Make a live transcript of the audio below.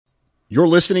You're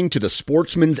listening to the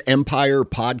Sportsman's Empire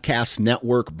Podcast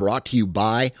Network, brought to you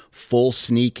by Full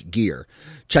Sneak Gear.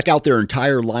 Check out their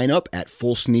entire lineup at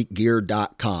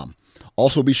fullsneakgear.com.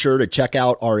 Also be sure to check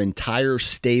out our entire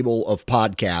stable of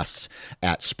podcasts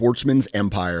at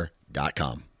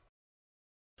sportsmansempire.com.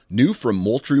 New from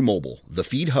Moultrie Mobile, the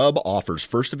Feed Hub offers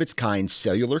first-of-its-kind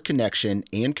cellular connection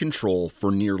and control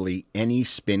for nearly any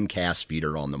spin cast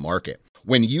feeder on the market.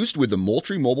 When used with the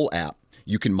Moultrie Mobile app,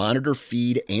 you can monitor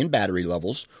feed and battery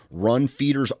levels, run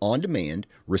feeders on demand,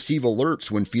 receive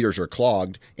alerts when feeders are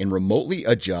clogged, and remotely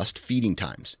adjust feeding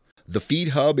times. The Feed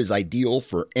Hub is ideal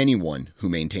for anyone who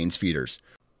maintains feeders.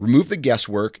 Remove the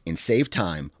guesswork and save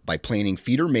time by planning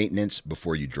feeder maintenance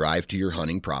before you drive to your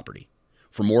hunting property.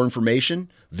 For more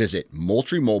information, visit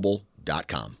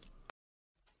MoultrieMobile.com.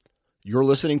 You're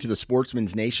listening to the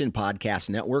Sportsman's Nation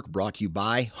Podcast Network, brought to you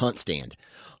by HuntStand.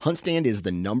 HuntStand is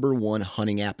the #1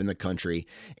 hunting app in the country,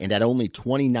 and at only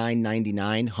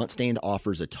 $29.99, HuntStand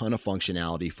offers a ton of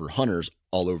functionality for hunters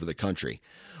all over the country.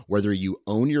 Whether you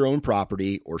own your own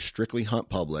property or strictly hunt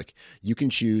public, you can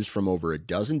choose from over a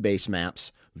dozen base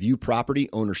maps, view property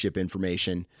ownership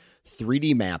information,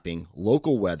 3D mapping,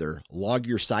 local weather, log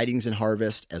your sightings and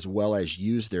harvest, as well as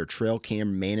use their trail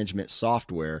cam management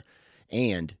software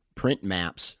and print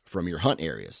maps from your hunt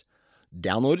areas.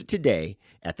 Download it today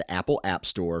at the Apple App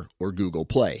Store or Google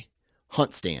Play.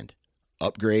 HuntStand.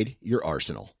 Upgrade your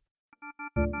arsenal.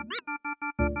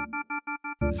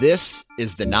 This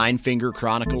is the Nine Finger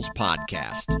Chronicles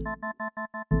podcast,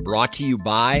 brought to you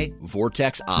by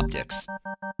Vortex Optics.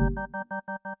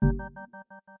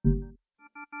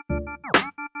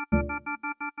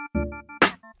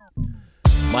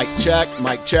 Mic check,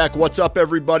 mic check. What's up,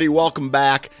 everybody? Welcome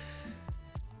back.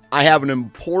 I have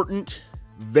an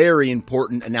very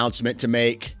important announcement to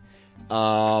make.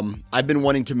 I've been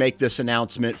wanting to make this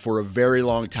announcement for a very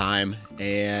long time,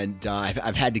 and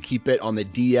I've had to keep it on the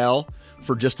DL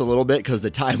for just a little bit because the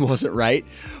time wasn't right.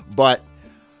 But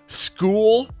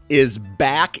school is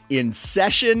back in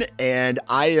session, and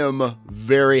I am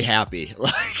very happy.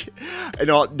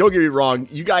 Don't get me wrong.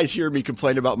 You guys hear me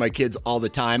complain about my kids all the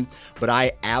time, but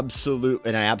I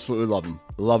absolutely love them.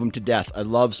 Love them to death. I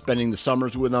love spending the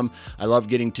summers with them. I love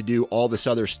getting to do all this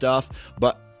other stuff.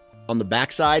 But on the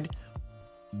backside,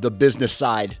 the business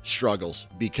side struggles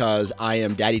because I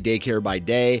am daddy daycare by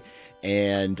day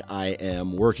and I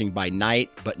am working by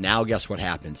night. But now guess what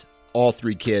happens? All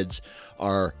 3 kids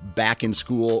are back in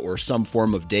school or some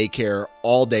form of daycare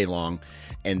all day long.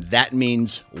 And that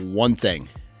means one thing.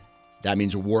 That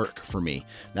means work for me.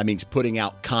 That means putting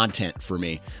out content for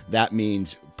me. That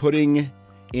means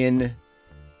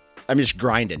I'm just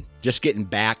grinding, just getting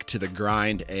back to the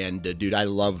grind. And dude, I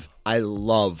love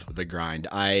the grind.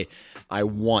 I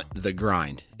want the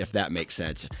grind, if that makes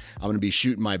sense. I'm going to be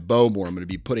shooting my bow more. I'm going to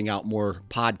be putting out more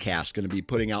podcasts, going to be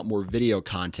putting out more video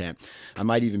content. I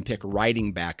might even pick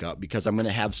writing back up because I'm going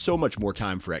to have so much more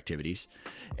time for activities.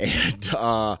 And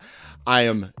I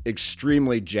am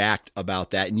extremely jacked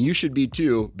about that. And you should be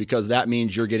too, because that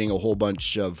means you're getting a whole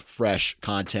bunch of fresh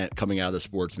content coming out of the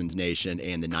Sportsman's Nation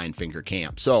and the Nine Finger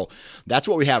Camp. So that's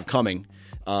what we have coming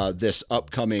this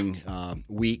upcoming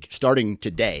week, starting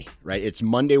today, right? It's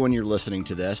Monday when you're listening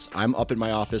to this. I'm up in my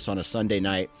office on a Sunday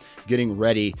night getting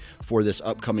ready for this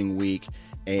upcoming week.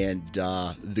 And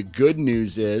the good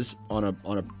news is, on a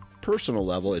personal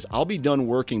level, is I'll be done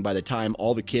working by the time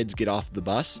all the kids get off the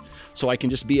bus, so I can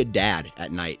just be a dad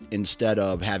at night instead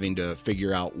of having to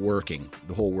figure out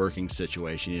the whole working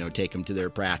situation, take them to their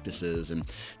practices and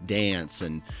dance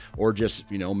or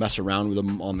just, mess around with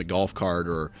them on the golf cart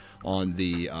or on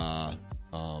the,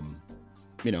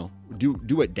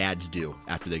 do what dads do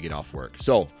after they get off work.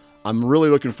 So I'm really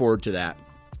looking forward to that.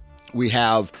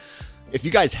 If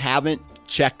you guys haven't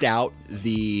checked out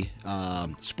the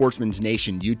Sportsman's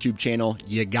Nation YouTube channel,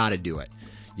 you got to do it.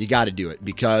 You got to do it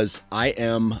because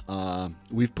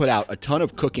we've put out a ton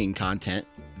of cooking content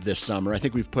this summer. I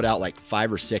think we've put out like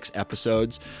 5 or 6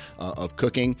 episodes of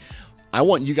cooking. I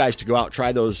want you guys to go out,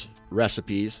 try those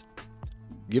recipes,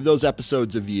 give those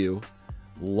episodes a view,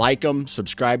 like them,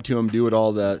 subscribe to them, do what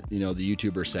all the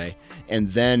YouTubers say,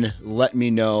 and then let me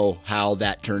know how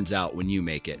that turns out when you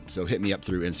make it. So hit me up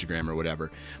through Instagram or whatever.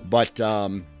 But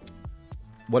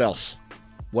what else?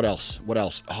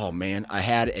 Oh man, I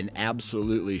had an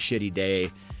absolutely shitty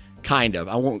day. Kind of.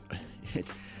 I won't.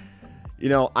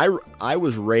 I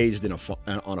was raised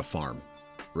on a farm,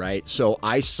 right? So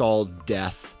I saw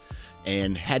death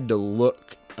and had to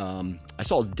look. I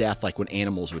saw death like when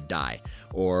animals would die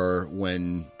or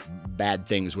when bad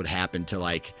things would happen to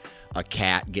like a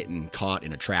cat getting caught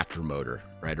in a tractor motor,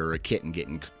 right? Or a kitten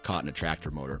getting caught in a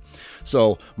tractor motor.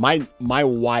 So my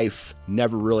wife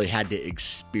never really had to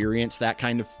experience that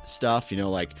kind of stuff,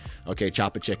 like, okay,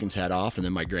 chop a chicken's head off, and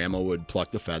then my grandma would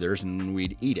pluck the feathers and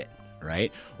we'd eat it,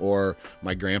 right? Or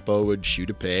my grandpa would shoot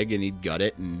a pig and he'd gut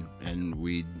it and then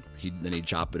he'd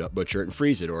chop it up, butcher it, and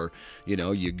freeze it. Or,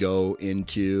 you go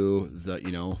into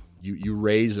the, you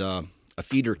raise a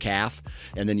feeder calf,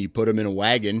 and then you put them in a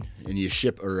wagon and you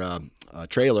ship, or a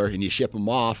trailer, and you ship them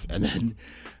off, and then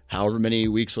however many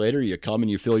weeks later you come and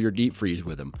you fill your deep freeze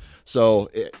with them. So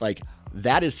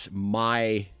that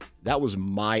was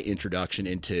my introduction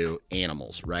into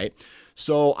animals, right?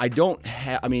 So I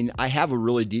have a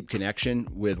really deep connection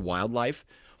with wildlife,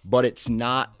 but it's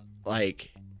not like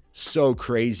so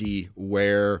crazy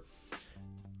where,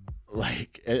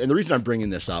 and the reason I'm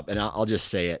bringing this up, and I'll just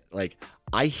say it,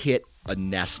 I hit a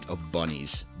nest of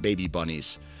bunnies, baby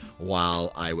bunnies,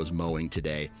 while I was mowing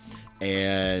today.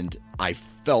 And I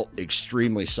felt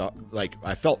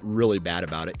I felt really bad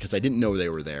about it because I didn't know they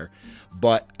were there.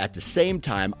 But at the same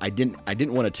time, I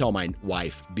didn't want to tell my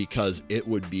wife, because it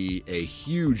would be a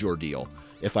huge ordeal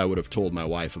if I would have told my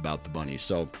wife about the bunnies.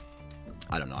 So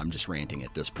I don't know, I'm just ranting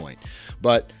at this point.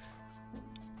 But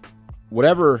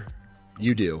whatever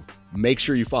you do, make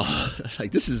sure you follow.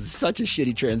 This is such a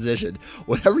shitty transition.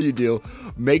 Whatever you do,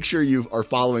 make sure you are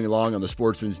following along on the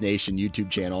Sportsman's Nation YouTube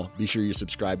channel. Be sure you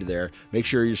subscribe to there. Make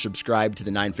sure you're subscribed to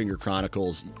the Nine Finger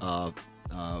Chronicles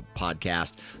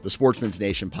podcast, the Sportsman's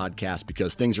Nation podcast,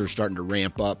 because things are starting to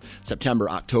ramp up. September,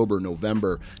 October,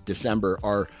 November, December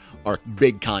are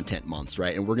big content months,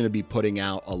 right? And we're going to be putting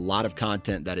out a lot of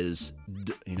content that is,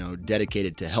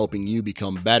 dedicated to helping you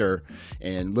become better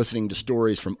and listening to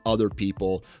stories from other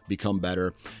people become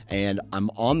better. And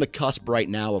I'm on the cusp right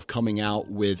now of coming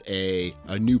out with a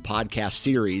new podcast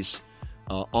series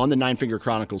on the Nine Finger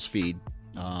Chronicles feed.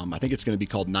 I think it's going to be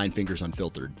called Nine Fingers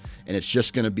Unfiltered, and it's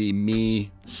just going to be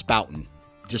me spouting,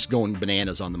 just going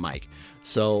bananas on the mic.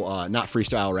 So not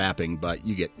freestyle rapping, but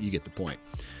you get the point.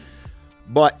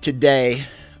 But today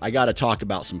I got to talk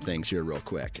about some things here real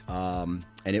quick.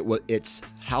 And it's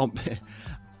how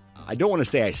I don't want to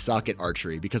say I suck at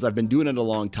archery, because I've been doing it a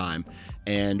long time.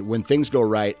 And when things go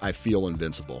right, I feel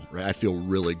invincible, right? I feel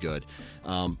really good.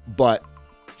 But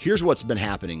here's what's been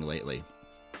happening lately.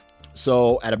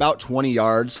 So at about 20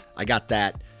 yards, I got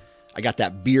that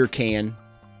beer can,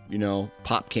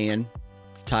 pop can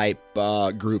type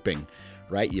grouping,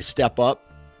 right? You step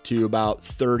up to about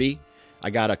 30. I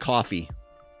got a coffee,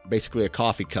 basically a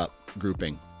coffee cup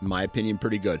grouping. In my opinion,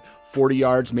 pretty good. 40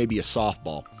 yards, maybe a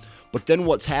softball. But then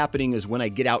what's happening is when I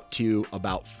get out to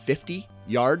about 50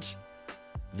 yards,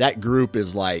 that group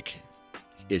is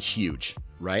huge,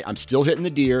 right? I'm still hitting the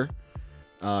deer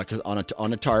on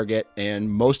a target, and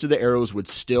most of the arrows would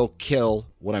still kill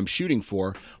what I'm shooting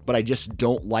for, but I just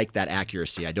don't like that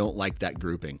accuracy. I don't like that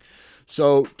grouping.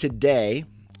 So today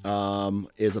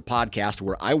is a podcast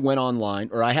where I went online,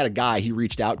 or I had a guy, he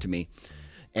reached out to me,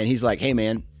 and he's like, "Hey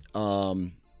man,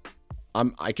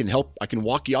 I can help. I can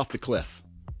walk you off the cliff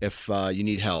if you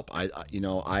need help.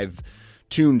 I've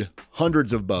tuned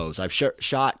hundreds of bows. I've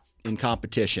shot in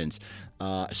competitions.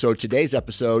 So today's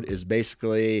episode is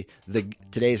basically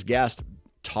today's guest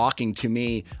talking to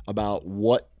me about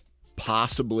what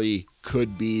possibly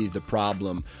could be the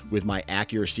problem with my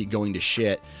accuracy going to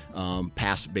shit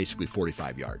past basically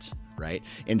 45 yards. Right.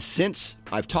 And since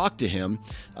I've talked to him,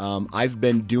 I've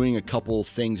been doing a couple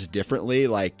things differently,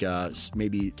 like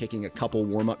maybe taking a couple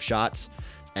warm-up shots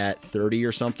at 30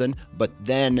 or something, but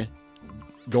then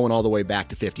going all the way back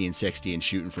to 50 and 60 and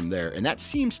shooting from there. And that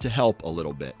seems to help a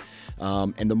little bit.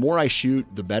 And the more I shoot,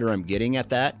 the better I'm getting at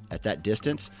that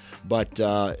distance. But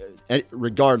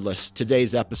regardless,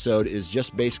 today's episode is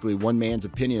just basically one man's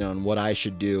opinion on what I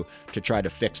should do to try to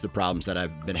fix the problems that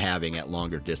I've been having at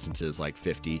longer distances, like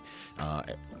 50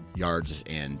 yards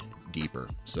and deeper.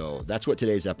 So that's what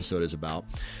today's episode is about.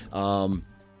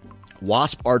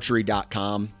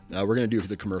 WaspArchery.com. We're going to do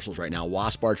the commercials right now.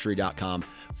 WaspArchery.com.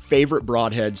 Favorite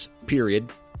broadheads,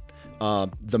 period.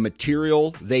 The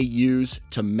material they use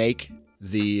to make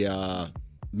their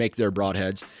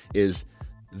broadheads is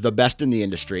the best in the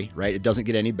industry, right? It doesn't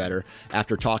get any better.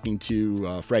 After talking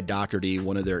to Fred Doherty,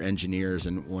 one of their engineers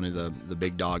and one of the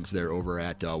big dogs there over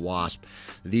at Wasp,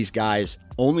 these guys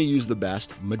only use the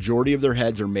best. Majority of their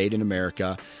heads are made in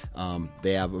America.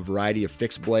 They have a variety of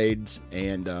fixed blades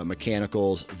and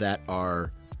mechanicals that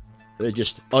are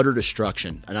just utter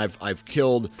destruction. And I've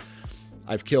killed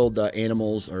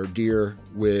animals or deer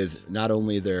with not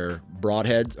only their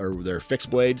broadheads or their fixed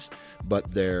blades, but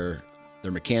their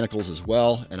mechanicals as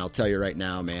well. And I'll tell you right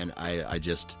now, man,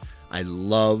 I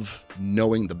love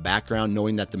knowing the background,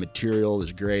 knowing that the material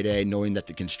is grade A, knowing that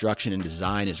the construction and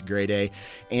design is grade A,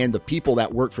 and the people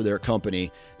that work for their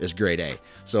company is grade A.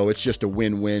 So it's just a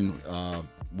win-win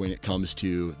when it comes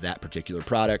to that particular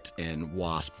product, and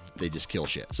Wasp, they just kill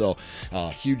shit. So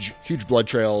huge blood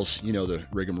trails, the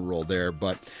rigmarole there.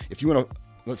 But if you want to,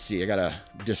 let's see, I got a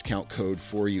discount code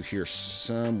for you here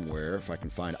somewhere if I can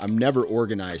find it. I'm never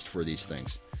organized for these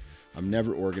things. I'm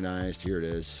never organized. Here it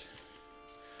is.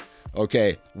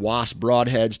 Okay, Wasp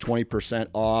broadheads, 20%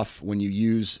 off when you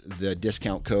use the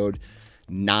discount code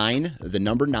 9, the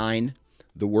number 9,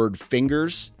 the word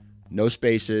fingers, no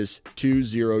spaces,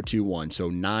 2021. So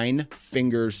 9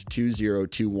 fingers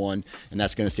 2021, and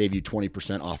that's going to save you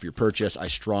 20% off your purchase. I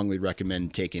strongly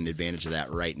recommend taking advantage of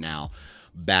that right now.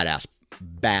 Badass.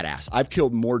 I've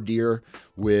killed more deer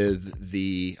with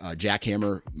the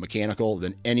Jackhammer mechanical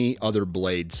than any other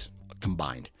blades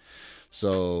combined.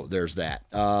 So there's that.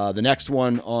 The next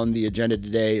one on the agenda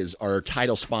today is our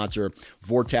title sponsor,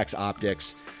 Vortex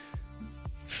Optics.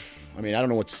 I mean, I don't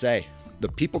know what to say. The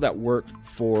people that work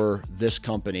for this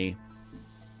company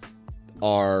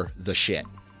are the shit,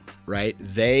 right?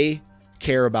 They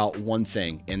care about one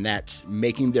thing, and that's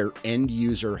making their end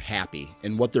user happy.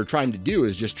 And what they're trying to do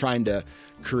is just trying to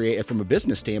create, from a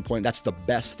business standpoint, that's the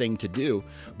best thing to do,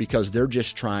 because they're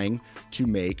just trying to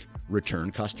make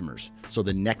return customers. So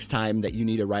the next time that you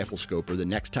need a rifle scope, or the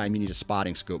next time you need a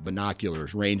spotting scope,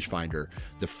 binoculars, rangefinder,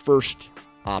 the first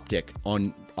optic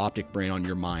brand on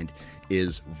your mind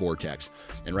is Vortex.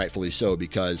 And rightfully so,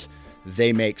 because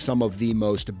they make some of the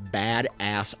most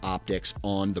badass optics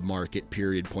on the market,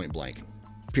 period, point blank.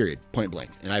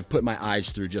 And I've put my eyes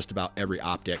through just about every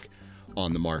optic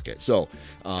on the market. So,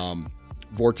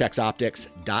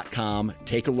 vortexoptics.com.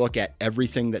 Take a look at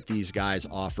everything that these guys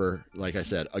offer. Like I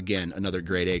said, again, another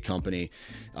grade A company.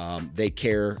 They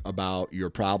care about your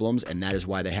problems, and that is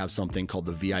why they have something called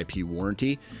the VIP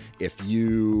warranty. If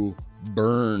you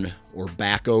burn or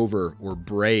back over or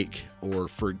break or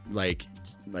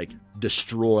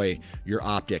destroy your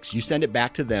optics, you send it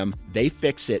back to them. They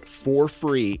fix it for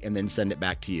free and then send it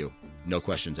back to you. No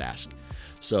questions asked.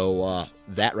 So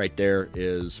that right there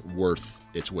is worth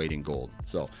its weight in gold.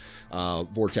 So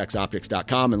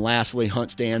vortexoptics.com. And lastly,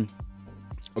 HuntStand.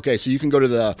 Okay, so you can go to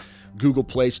the Google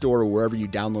Play Store or wherever you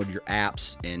download your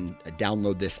apps and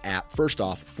download this app, first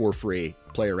off, for free.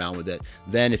 Play around with it.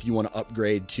 Then if you want to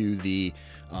upgrade to the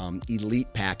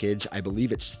Elite package, I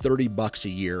believe it's $30 a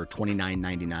year,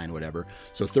 $29.99, whatever.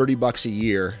 So $30 a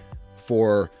year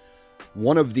for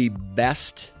one of the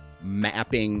best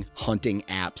mapping hunting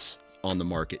apps on the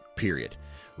market, period.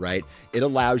 Right? It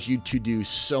allows you to do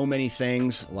so many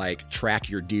things, like track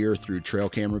your deer through trail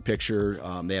camera picture.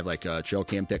 They have like a trail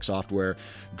cam pick software,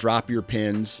 drop your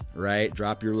pins, right?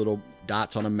 Drop your little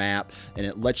dots on a map, and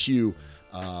it lets you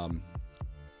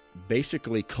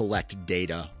basically collect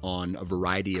data on a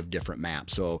variety of different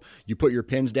maps. So you put your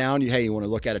pins down, you want to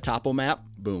look at a topo map,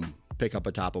 boom, pick up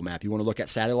a topo map. You want to look at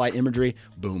satellite imagery,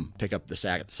 boom, pick up the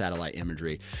satellite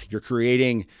imagery. You're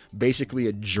creating basically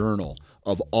a journal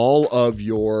of all of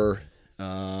your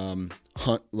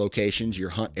hunt locations, your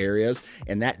hunt areas,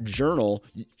 and that journal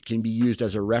can be used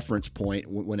as a reference point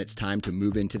when it's time to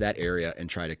move into that area and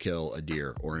try to kill a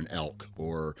deer or an elk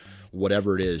or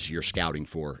whatever it is you're scouting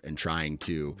for and trying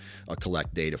to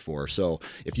collect data for. So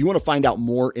if you want to find out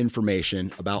more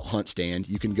information about HuntStand,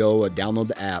 you can go download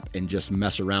the app and just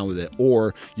mess around with it,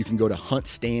 or you can go to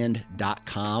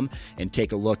huntstand.com and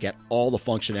take a look at all the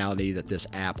functionality that this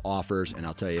app offers. And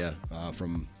I'll tell you,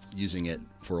 from using it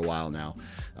for a while now,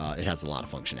 it has a lot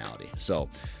of functionality. So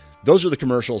those are the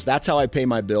commercials. That's how I pay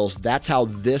my bills. That's how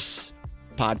this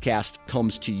podcast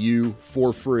comes to you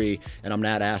for free, and I'm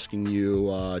not asking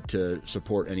you to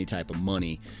support any type of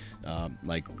money,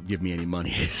 like give me any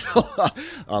money, so,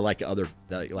 like a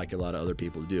lot of other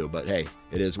people do. But hey,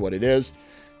 it is what it is.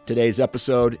 Today's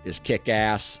episode is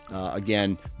kick-ass.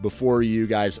 Again, before you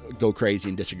guys go crazy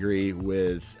and disagree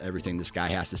with everything this guy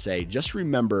has to say, just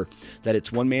remember that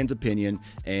it's one man's opinion.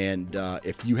 And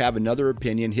if you have another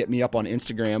opinion, hit me up on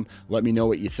Instagram. Let me know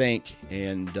what you think,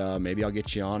 and maybe I'll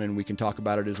get you on and we can talk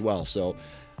about it as well. So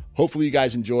hopefully you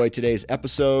guys enjoy today's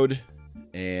episode,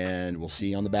 and we'll see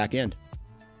you on the back end.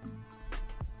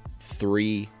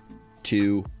 3,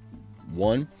 2,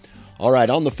 1. All right,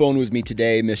 on the phone with me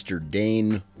today, Mr.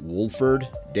 Dane Wolford.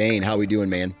 Dane, how we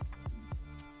doing, man?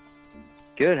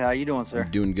 Good. How you doing, sir?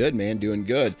 Doing good, man. Doing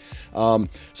good.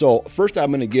 So first,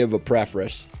 I'm going to give a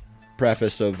preface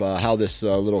preface of how this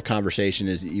little conversation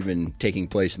is even taking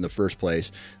place in the first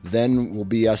place. Then we'll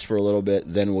BS for a little bit.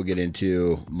 Then we'll get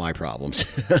into my problems.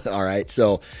 All right.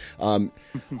 So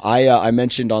I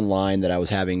mentioned online that I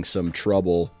was having some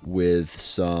trouble with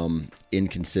some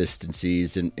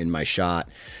inconsistencies in my shot.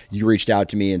 You reached out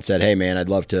to me and said, "Hey man, I'd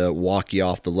love to walk you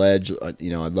off the ledge. I'd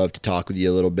love to talk with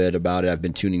you a little bit about it. I've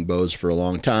been tuning bows for a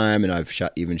long time, and I've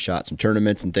shot some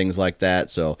tournaments and things like that.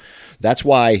 So that's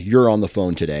why you're on the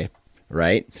phone today,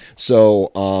 right? So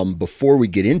before we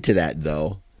get into that,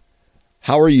 though,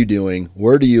 how are you doing?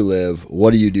 Where do you live?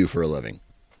 What do you do for a living?"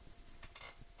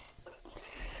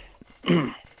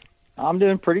 I'm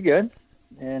doing pretty good,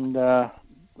 and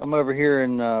I'm over here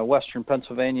in western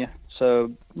Pennsylvania,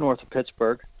 so north of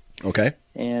Pittsburgh. Okay.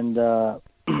 And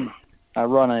I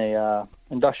run a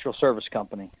industrial service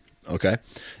company. Okay.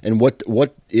 And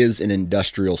what is an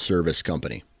industrial service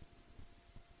company?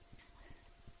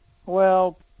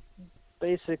 Well,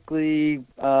 basically,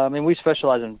 we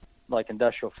specialize in like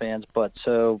industrial fans, but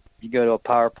so you go to a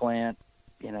power plant,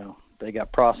 they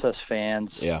got process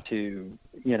fans to,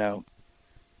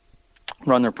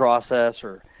 run their process,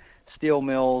 or steel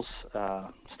mills,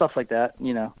 stuff like that,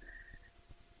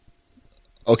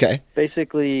 Okay.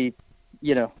 Basically,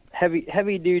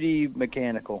 heavy duty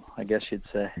mechanical, I guess you'd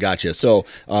say. Gotcha. So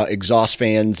exhaust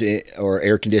fans or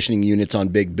air conditioning units on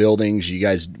big buildings, you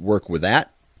guys work with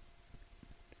that?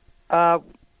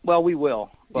 Well, we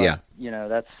will, but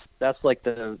that's like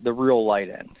the real light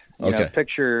end. Okay.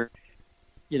 Picture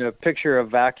a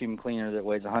vacuum cleaner that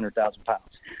weighs 100,000 pounds.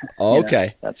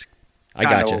 Okay. That's I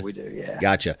gotcha. what we do. Yeah.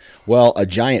 Gotcha. Well, a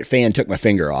giant fan took my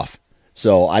finger off.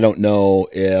 So I don't know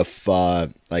if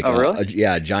really?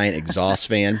 A giant exhaust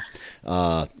fan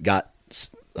got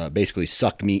basically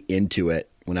sucked me into it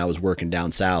when I was working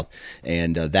down south,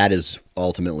 and that is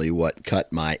ultimately what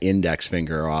cut my index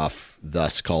finger off,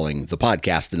 thus calling the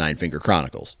podcast the Nine Finger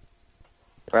Chronicles.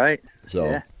 Right.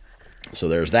 So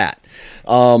there's that.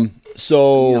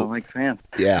 So you don't like fans.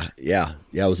 Yeah.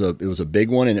 It was a big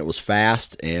one, and it was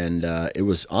fast, and it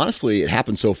was honestly, it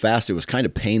happened so fast it was kind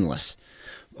of painless.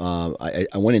 I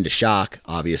went into shock,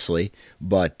 obviously,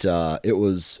 but it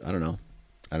was, I don't know.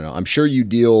 I'm sure you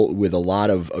deal with a lot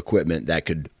of equipment that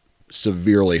could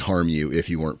severely harm you if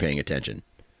you weren't paying attention.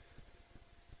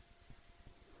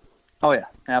 Oh yeah,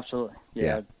 absolutely.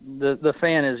 Yeah. The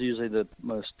fan is usually the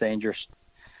most dangerous,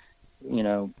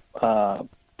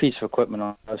 piece of equipment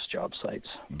on most job sites.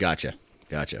 Gotcha.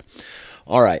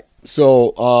 All right.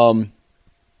 So,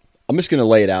 I'm just going to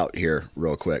lay it out here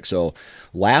real quick. So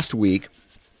last week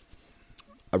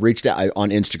I reached out on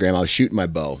Instagram. I was shooting my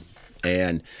bow,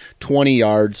 and 20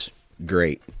 yards,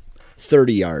 great.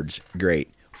 30 yards, great.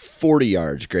 40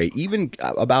 yards, great. Even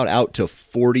about out to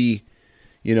 40,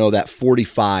 that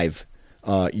 45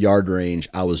 yard range.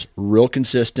 I was real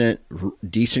consistent,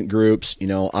 decent groups.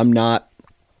 I'm not,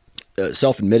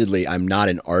 self-admittedly, I'm not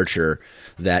an archer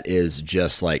that is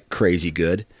just like crazy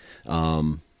good.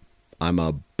 I'm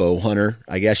a bow hunter.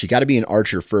 I guess you got to be an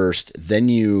archer first,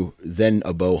 then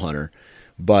a bow hunter.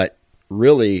 But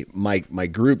really, my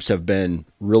groups have been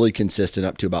really consistent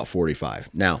up to about 45.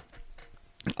 Now,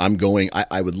 I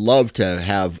would love to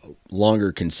have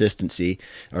longer consistency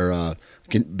or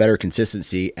better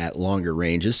consistency at longer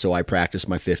ranges. So I practice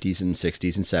my 50s and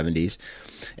 60s and 70s.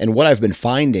 And what I've been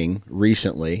finding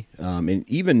recently, and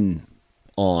even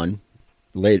on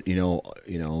late,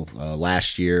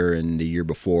 last year and the year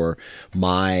before,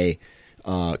 my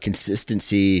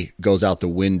consistency goes out the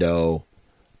window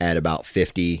at about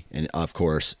 50, and of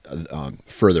course,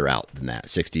 further out than that,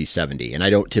 60, 70. And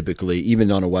I don't typically,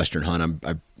 even on a Western hunt,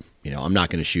 I'm not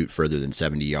going to shoot further than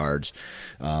 70 yards,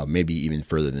 maybe even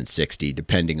further than 60,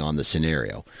 depending on the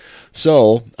scenario.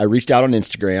 So I reached out on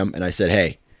Instagram and I said,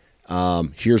 "Hey,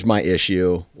 here's my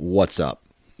issue. What's up?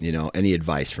 Any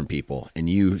advice from people?" And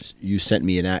you sent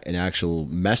me an actual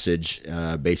message,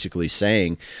 basically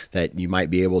saying that you might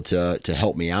be able to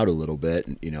help me out a little bit.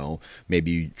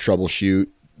 Maybe troubleshoot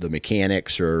the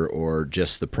mechanics or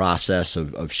just the process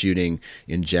of shooting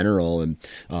in general. And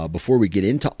before we get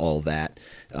into all that,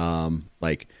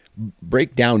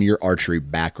 break down your archery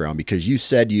background, because you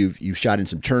said you've shot in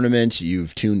some tournaments,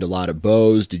 you've tuned a lot of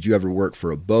bows. Did you ever work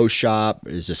for a bow shop?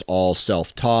 Is this all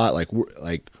self-taught?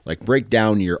 Like break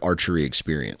down your archery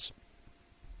experience.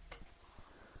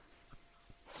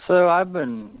 So I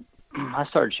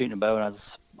started shooting a bow when I was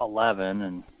 11,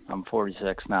 and I'm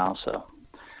 46 now. So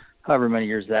however many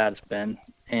years that's been.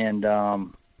 And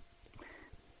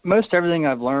most everything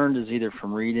I've learned is either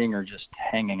from reading or just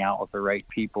hanging out with the right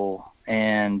people.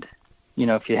 And,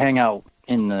 if you hang out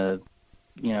in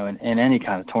in any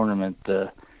kind of tournament,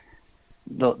 the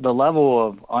the level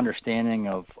of understanding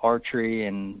of archery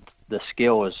and the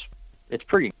skill it's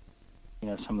pretty,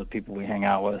 some of the people we hang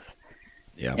out with.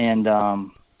 Yeah. And,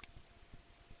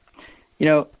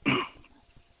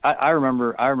 I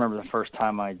remember the first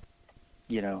time I,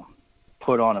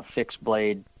 put on a fixed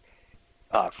blade,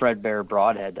 Fred Bear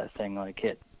broadhead. That thing like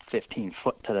hit 15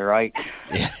 foot to the right.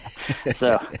 Yeah.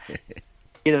 So,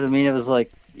 you know what I mean? It was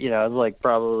like, I was like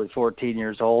probably 14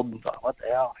 years old. And thought, what the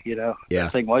hell, Yeah.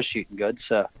 That thing was shooting good.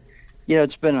 So,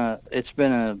 it's been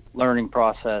a learning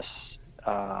process,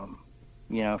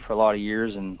 for a lot of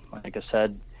years. And like I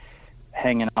said,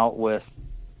 hanging out with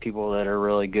people that are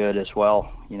really good as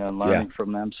well, and learning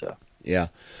from them. So, yeah.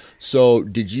 So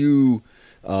did you,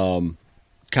 kind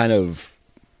of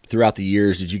throughout the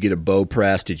years, did you get a bow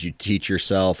press? Did you teach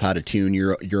yourself how to tune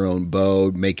your own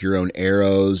bow, make your own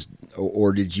arrows,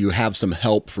 or did you have some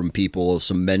help from people,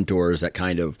 some mentors that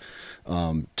kind of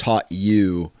taught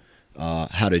you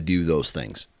how to do those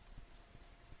things?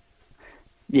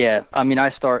 Yeah, I mean,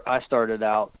 I started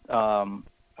out.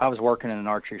 I was working in an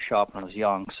archery shop when I was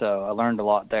young, so I learned a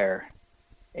lot there,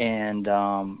 and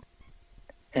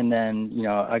then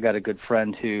I got a good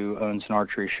friend who owns an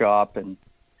archery shop, and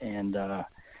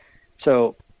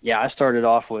so yeah, I started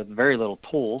off with very little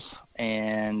tools,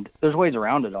 and there's ways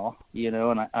around it all,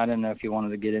 and I didn't know if you wanted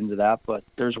to get into that, but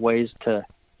there's ways to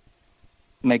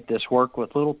make this work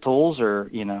with little tools,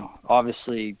 or,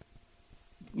 obviously,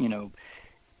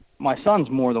 my son's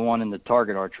more the one in the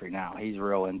target archery now. He's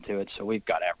real into it, so we've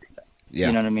got everything. Yeah.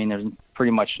 You know what I mean? There's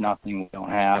pretty much nothing we don't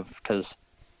have, because,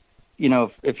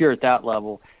 if you're at that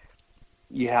level,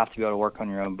 you have to be able to work on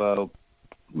your own bow,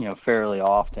 fairly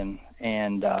often.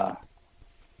 And,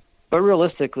 but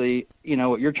realistically,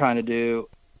 what you're trying to do,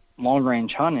 long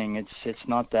range hunting, it's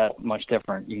not that much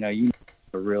different. You have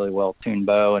a really well tuned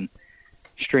bow, and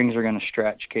strings are going to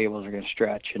stretch, cables are going to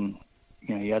stretch, and,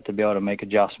 you have to be able to make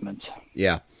adjustments.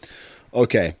 Yeah.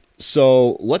 Okay.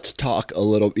 So let's talk a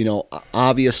little,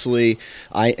 obviously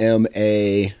I am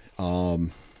I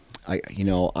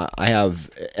have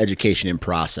education in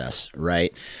process,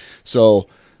 right? So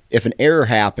if an error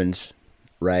happens,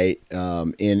 right,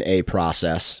 in a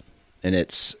process, and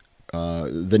it's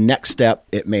the next step,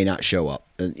 it may not show up.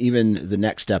 And even the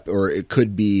next step, or it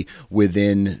could be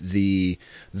within the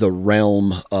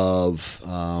realm of,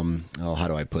 how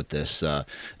do I put this?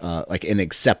 Like an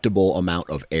acceptable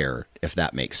amount of error, if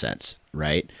that makes sense,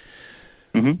 right?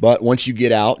 Mm-hmm. But once you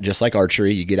get out, just like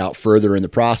archery, you get out further in the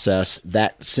process,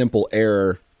 that simple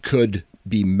error could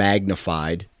be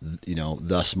magnified,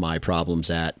 thus my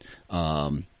problems at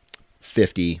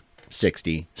 50,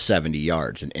 60, 70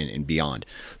 yards and beyond.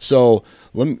 So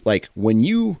when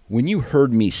you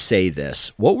heard me say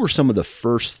this, what were some of the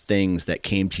first things that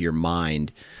came to your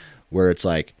mind where it's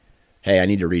like, hey, I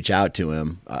need to reach out to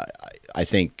him. I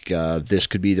think this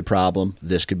could be the problem.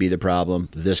 This could be the problem.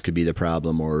 This could be the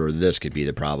problem, or this could be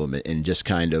the problem. And just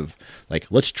kind of like,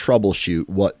 let's troubleshoot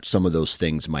what some of those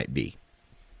things might be.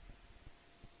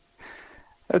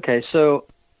 Okay. So,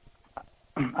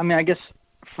 I mean, I guess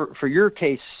for your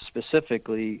case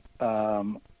specifically,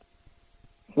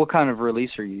 what kind of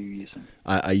release are you using?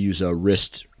 I use a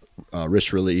wrist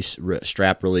release,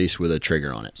 strap release with a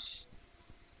trigger on it.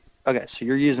 Okay, so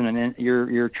you're using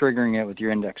you're triggering it with your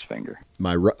index finger.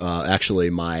 Actually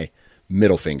my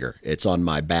middle finger. It's on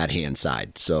my bad hand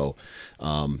side. So,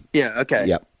 yeah. Okay.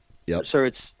 Yep. So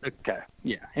it's okay.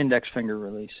 Yeah, index finger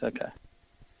release. Okay.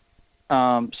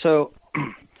 So,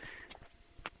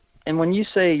 and when you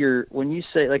say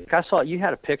like, I saw you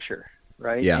had a picture,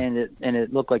 right? Yeah. And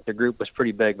it looked like the group was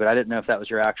pretty big, but I didn't know if that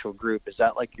was your actual group. Is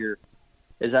that like your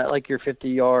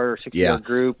 50-yard or 60-yard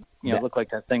group? It looked like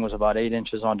that thing was about 8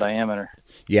 inches on diameter.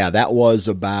 Yeah, that was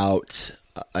about,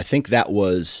 I think that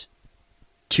was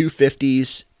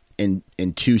 250s and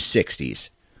 260s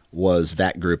was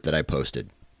that group that I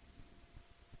posted.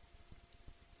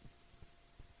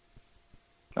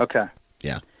 Okay.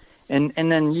 Yeah. And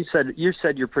then you said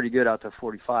you're pretty good out to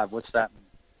 45. What's that mean?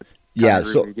 Yeah,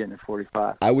 so you're getting at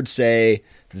 45. I would say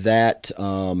that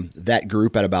that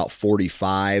group at about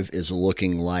 45 is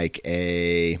looking like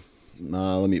a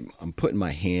I'm putting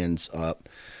my hands up.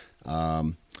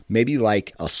 Maybe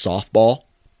like a softball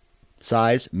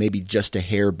size, maybe just a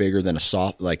hair bigger than a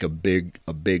big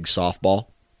softball.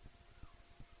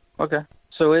 Okay.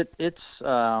 So it's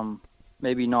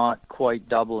maybe not quite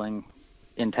doubling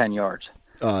in 10 yards.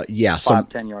 Yeah,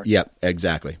 10 yards. Yep,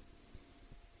 exactly.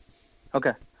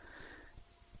 Okay.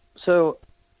 So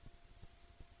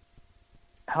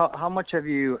how much have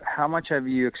you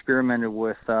experimented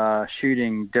with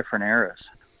shooting different arrows?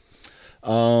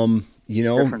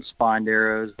 Different spined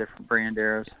arrows, different brand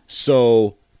arrows.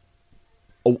 So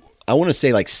I want to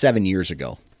say like 7 years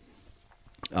ago,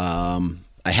 I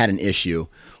had an issue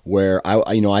where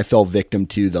I fell victim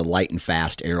to the light and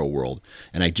fast arrow world,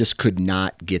 and I just could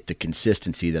not get the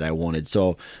consistency that I wanted.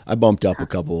 So I bumped up a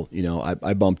couple,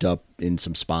 I bumped up in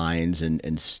some spines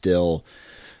and still,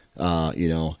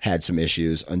 had some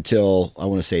issues until I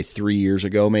want to say 3 years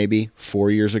ago, maybe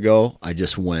 4 years ago, I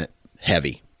just went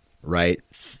heavy, right?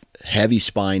 Heavy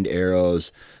spined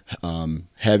arrows,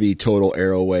 heavy total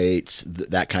arrow weights,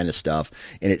 that kind of stuff.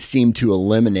 And it seemed to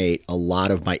eliminate a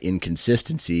lot of my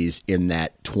inconsistencies in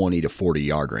that 20 to 40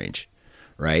 yard range.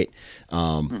 Right.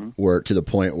 Where to the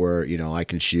point where, I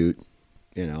can shoot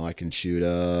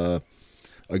a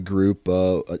group,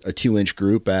 a 2-inch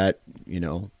group at,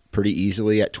 pretty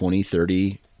easily at 20,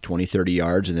 30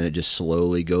 yards. And then it just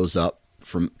slowly goes up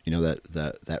from,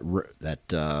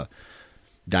 that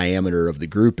diameter of the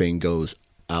grouping goes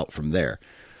out from there.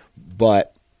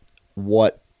 But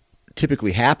what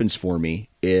typically happens for me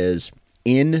is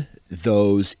in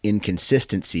those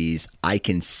inconsistencies, I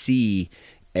can see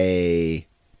a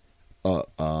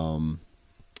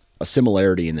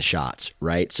similarity in the shots,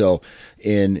 right? So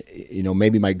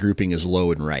maybe my grouping is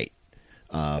low and right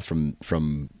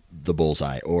from the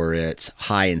bullseye, or it's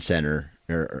high and center,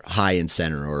 or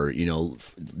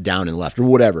down and left, or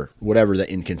whatever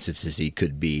the inconsistency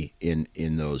could be in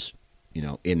those,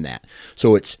 in that.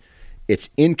 So it's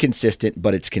inconsistent,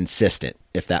 but it's consistent,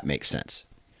 if that makes sense.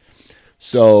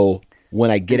 So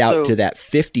when I get out to that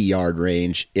 50 yard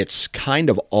range, it's kind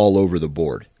of all over the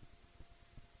board.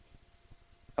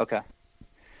 Okay.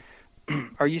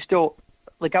 Are you still,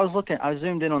 like, I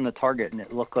zoomed in on the target and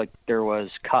it looked like there was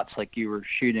cuts, like you were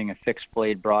shooting a fixed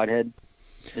blade broadhead.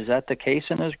 Is that the case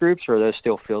in those groups, or are those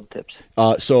still field tips?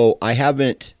 So I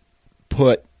haven't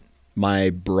put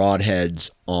my broadheads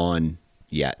on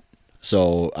yet.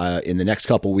 So in the next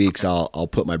couple weeks, I'll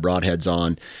put my broadheads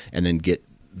on and then get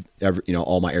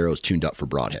all my arrows tuned up for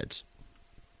broadheads.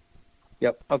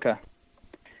 Yep. Okay.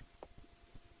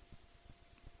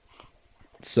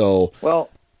 So well,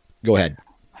 go ahead.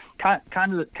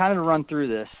 Kind of to run through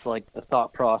this, like the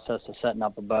thought process of setting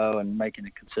up a bow and making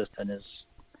it consistent is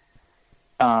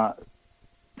the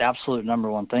absolute number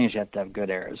one thing is you have to have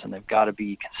good arrows, and they've got to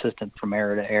be consistent from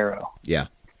arrow to arrow. Yeah.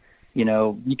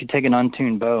 You could take an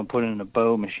untuned bow and put it in a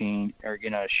bow machine or,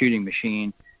 a shooting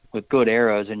machine with good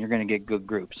arrows, and you're going to get good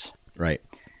groups. Right.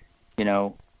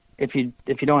 If you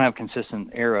don't have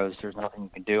consistent arrows, there's nothing you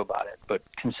can do about it. But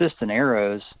consistent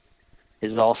arrows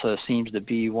seems to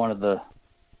be one of the,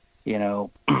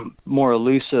 more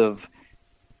elusive,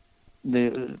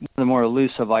 the more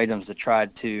elusive items to try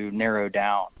to narrow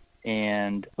down.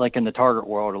 And like in the target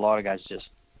world, a lot of guys just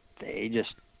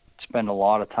spend a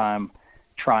lot of time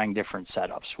trying different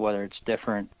setups, whether it's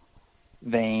different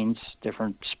veins,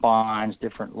 different spines,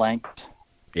 different lengths,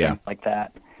 things like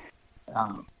that.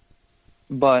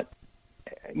 But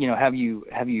have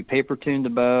you paper tuned the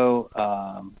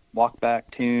bow, walk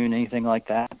back tune, anything like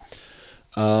that?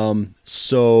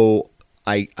 So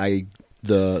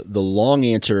the long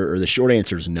answer, or the short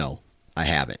answer, is no, I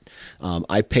haven't.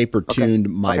 I paper tuned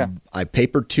my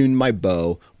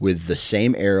bow with the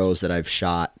same arrows that I've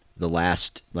shot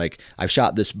I've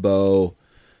shot this bow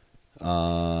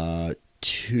 2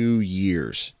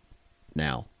 years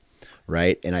now,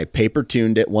 right? And I paper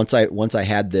tuned it once I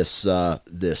had this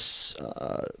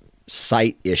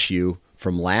sight issue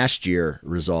from last year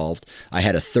resolved. I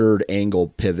had a third angle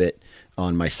pivot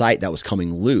on my sight that was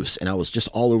coming loose, and I was just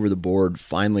all over the board.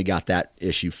 Finally got that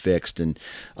issue fixed, and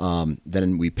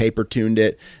then we paper tuned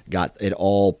it, got it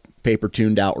all paper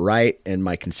tuned out right, and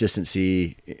my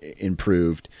consistency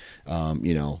improved,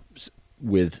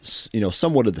 with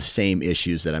somewhat of the same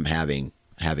issues that I'm having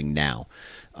now.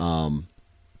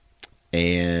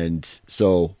 And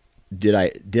so did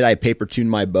I paper tune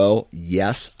my bow?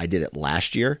 Yes, I did it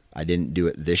last year. I didn't do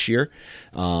it this year.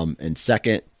 And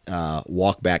second,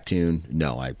 walk back tune.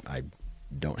 No, I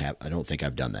don't think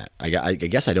I've done that. I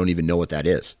guess I don't even know what that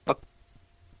is. Okay.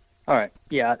 All right.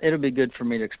 Yeah, it'll be good for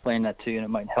me to explain that to you, and it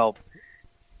might help.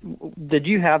 Did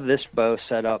you have this bow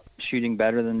set up shooting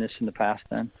better than this in the past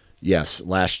then? Yes.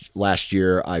 Last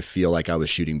year, I feel like I was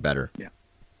shooting better. Yeah.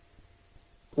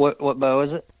 What bow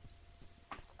is it?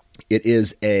 It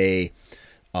is a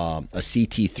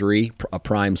CT3, a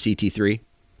Prime CT3.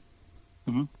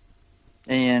 Mm-hmm.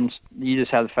 And you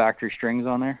just have the factory strings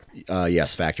on there?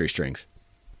 Yes, factory strings.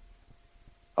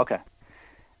 Okay.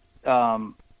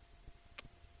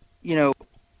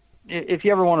 If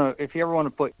you ever want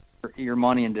to put your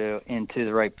money into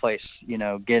the right place,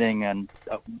 getting a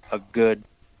good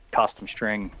custom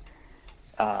string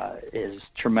is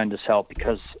tremendous help,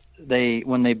 because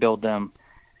when they build them,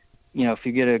 if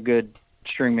you get a good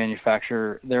string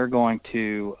manufacturer, they're going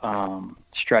to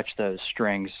stretch those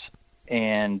strings,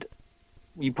 and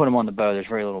you put them on the bow, there's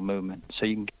very little movement. So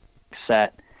you can get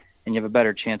set, and you have a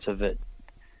better chance of it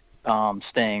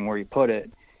staying where you put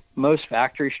it. Most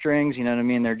factory strings, you know what I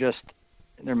mean,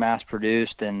 they're mass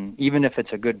produced, and even if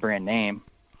it's a good brand name,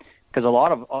 because a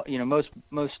lot of,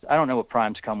 most, I don't know what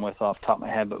primes come with off the top of my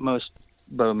head, but most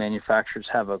bow manufacturers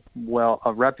have a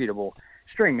reputable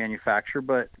string manufacturer,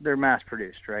 but they're mass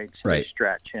produced, right? So right. They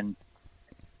stretch, and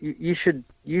you should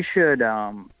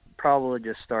probably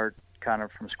just start kind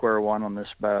of from square one on this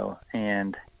bow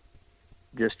and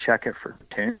just check it for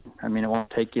tune. I mean, it won't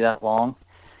take you that long.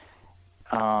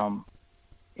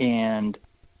 And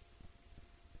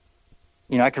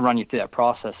I can run you through that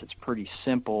process. It's pretty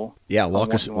simple. Yeah.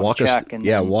 Walk us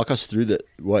through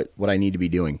what I need to be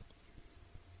doing.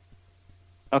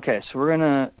 Okay. So we're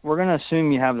going to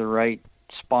assume you have the right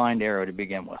spined arrow to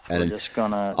begin with. And we're just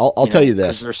going to, I'll tell you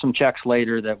this. There's some checks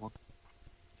later that will.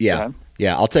 Yeah.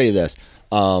 Yeah. I'll tell you this.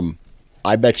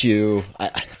 I bet you,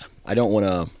 I don't want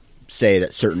to say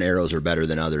that certain arrows are better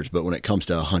than others, but when it comes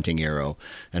to a hunting arrow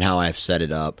and how I've set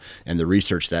it up and the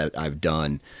research that I've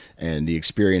done and the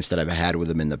experience that I've had with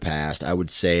them in the past, I would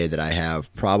say that I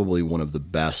have probably one of the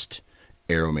best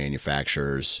arrow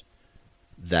manufacturers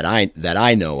that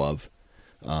I know of.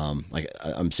 Like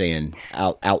I'm saying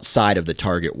outside of the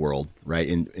target world, right?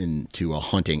 Into a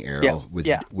hunting arrow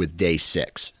with Day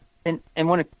 6. And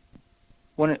when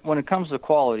it comes to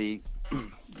quality,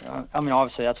 I mean,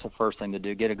 obviously that's the first thing to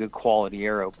do, get a good quality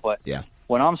arrow. But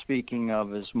what I'm speaking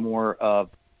of is more of,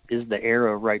 is the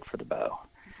arrow right for the bow?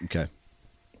 Okay.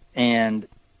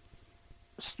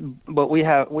 But we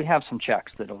have some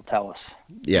checks that'll tell us.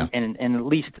 Yeah. And at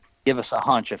least give us a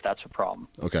hunch if that's a problem.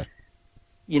 Okay.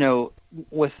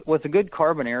 With a good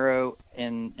carbon arrow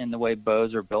and the way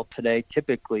bows are built today,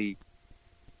 typically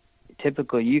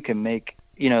you can make,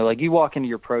 like you walk into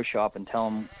your pro shop and tell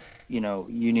them, you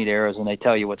need arrows, and they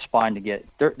tell you what spine to get.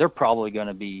 They're probably going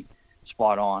to be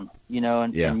spot on,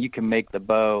 and you can make the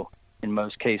bow in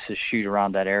most cases shoot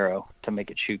around that arrow to make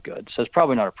it shoot good. So it's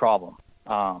probably not a problem.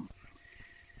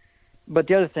 But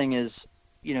the other thing is,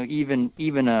 even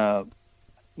a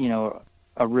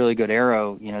really good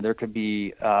arrow, there could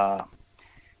be, the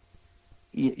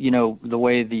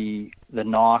way the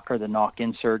knock or the knock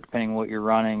insert, depending on what you're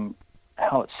running,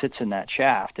 how it sits in that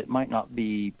shaft, it might not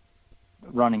be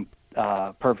running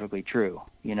perfectly true,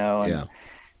 And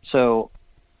so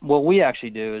what we actually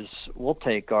do is we'll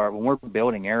take when we're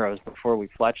building arrows, before we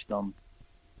fletch them,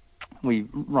 we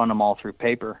run them all through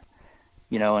paper,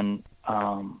 and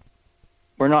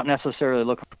we're not necessarily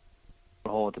looking for a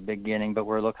hole at the beginning, but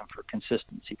we're looking for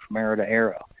consistency from arrow to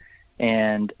arrow.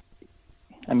 And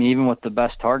I mean, even with the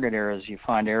best target arrows, you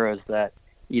find arrows that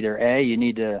either you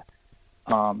need to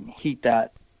heat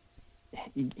that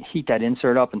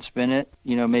insert up and spin it,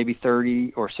 maybe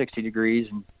 30 or 60 degrees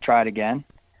and try it again.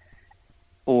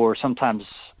 Or sometimes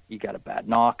you got a bad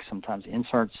knock. Sometimes the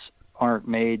inserts aren't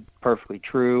made perfectly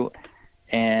true.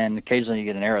 And occasionally you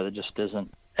get an arrow that just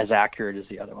isn't as accurate as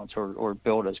the other ones or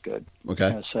built as good.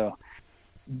 Okay. So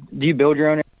do you build your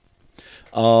own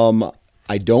arrows?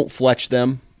 I don't fletch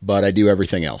them, but I do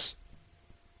everything else.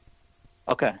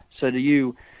 Okay. So do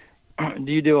you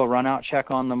do a run out check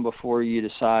on them before you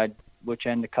decide which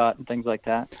end to cut and things like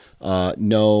that?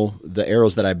 No, the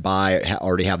arrows that I buy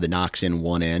already have the nocks in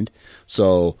one end,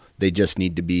 so they just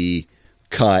need to be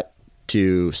cut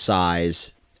to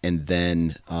size, and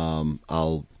then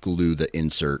I'll glue the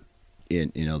insert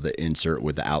in, the insert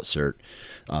with the outsert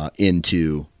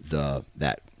into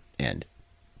that end.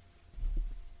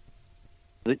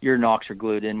 Your nocks are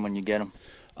glued in when you get them?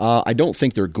 I don't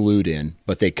think they're glued in,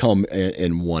 but they come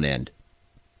in one end.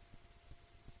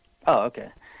 Oh, okay.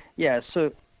 Yeah,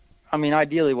 so, I mean,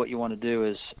 ideally what you want to do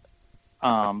is,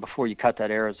 before you cut that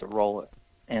arrow, is to roll it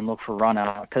and look for run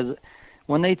out. Because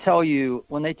when they tell you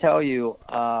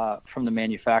from the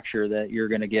manufacturer that you're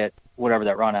going to get whatever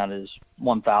that run out is,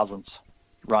 1,000th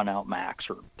run out max,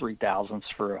 or 3,000ths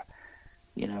for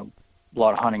a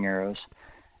lot of hunting arrows,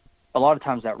 a lot of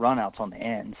times that run out's on the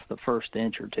ends, the first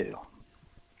inch or two.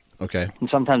 Okay. And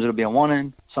sometimes it'll be on one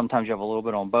end, sometimes you have a little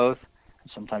bit on both,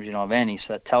 and sometimes you don't have any.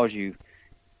 So that tells you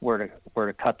where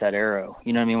to cut that arrow.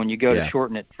 You know what I mean? When you go to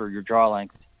shorten it for your draw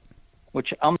length,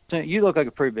 which you look like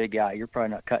a pretty big guy. You're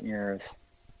probably not cutting your arrows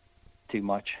too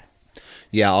much.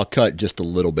 Yeah, I'll cut just a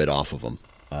little bit off of them.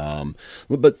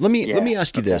 But let me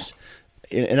ask you this,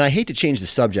 and I hate to change the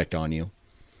subject on you,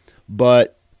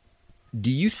 but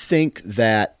do you think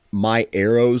that my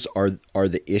arrows are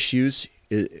the issues?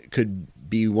 It could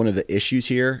be one of the issues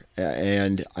here,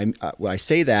 and I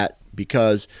say that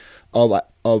because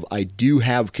of I do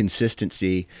have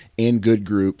consistency and good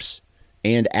groups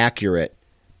and accurate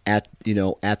at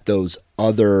at those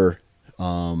other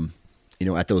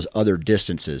at those other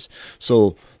distances.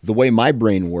 So the way my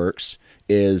brain works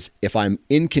is if I'm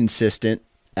inconsistent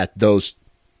at those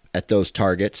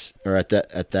targets or at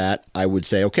that, I would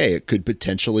say, okay, it could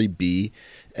potentially be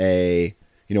a,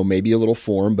 maybe a little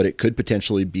form, but it could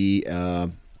potentially be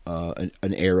an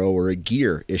arrow or a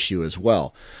gear issue as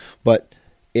well. But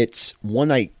it's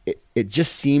it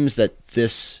just seems that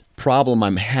this problem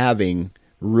I'm having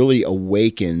really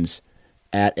awakens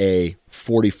at a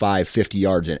 45, 50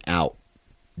 yards and out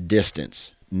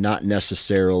distance, not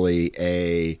necessarily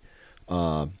a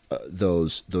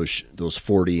those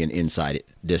 40 and inside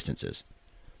distances.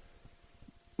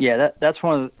 Yeah, that's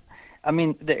one of the, I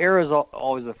mean, the arrow is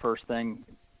always the first thing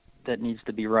that needs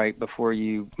to be right before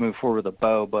you move forward with a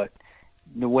bow, but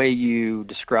the way you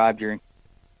described the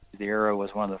arrow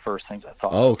was one of the first things I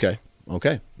thought. Oh, okay.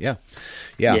 Okay. Yeah.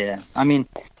 I mean,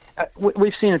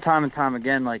 we've seen it time and time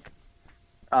again. Like,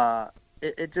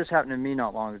 it just happened to me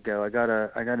not long ago. I got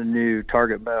a new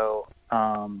target bow,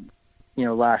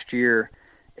 last year,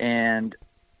 and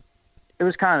it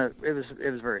was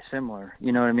very similar.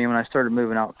 You know what I mean? When I started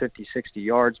moving out 50, 60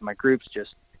 yards, my groups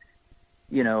just,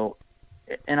 and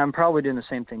I'm probably doing the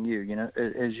same thing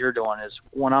as you're doing, is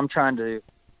when I'm trying to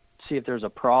see if there's a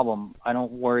problem, I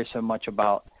don't worry so much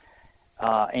about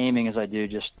aiming as I do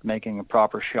just making a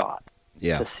proper shot.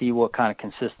 Yeah. To see what kind of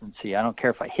consistency. I don't care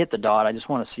if I hit the dot. I just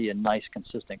want to see a nice,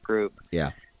 consistent group.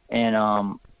 Yeah. And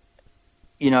I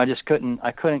just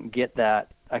couldn't get that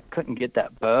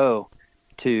bow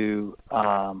to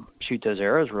shoot those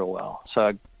arrows real well. So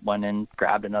I went and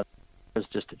grabbed another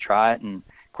just to try it, and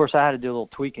of course I had to do a little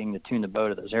tweaking to tune the bow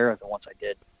to those arrows. And once I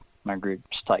did, my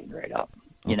groups tightened right up.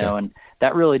 And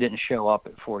that really didn't show up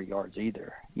at 40 yards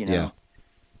either. Yeah.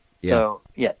 So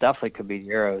yeah, definitely could be the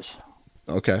arrows.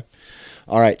 Okay.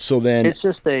 All right. So then it's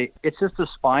just a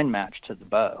spine match to the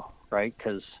bow, right?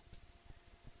 Because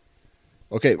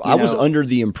okay, I was under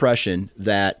the impression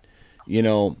that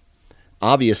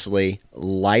obviously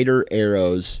lighter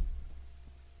arrows,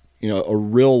 a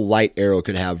real light arrow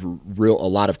could have a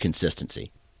lot of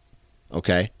consistency,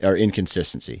 okay, or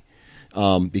inconsistency,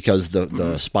 because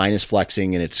the spine is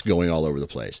flexing and it's going all over the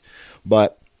place.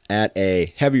 But at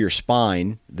a heavier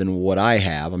spine than what I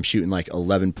have, I'm shooting like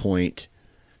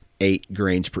 11.8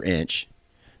 grains per inch.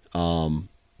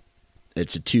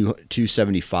 It's a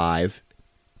 275,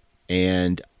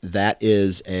 and that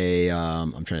is a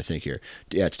I'm trying to think here.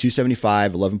 Yeah, it's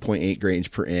 275, 11.8 grains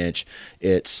per inch.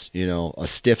 It's a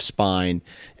stiff spine,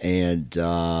 and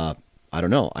I don't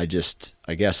know. I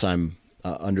guess I'm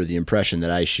under the impression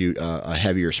that I shoot a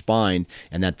heavier spine,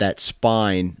 and that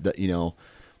spine that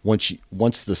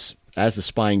as the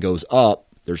spine goes up,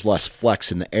 there's less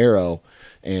flex in the arrow.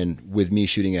 And with me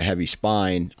shooting a heavy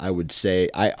spine, I would say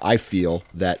I feel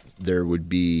that there would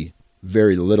be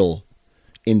very little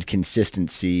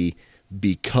inconsistency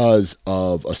because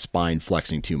of a spine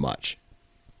flexing too much.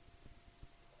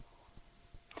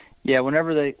 Yeah, when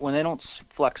they don't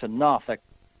flex enough, that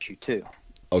you too.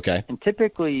 Okay. And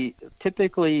typically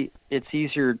it's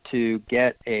easier to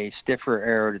get a stiffer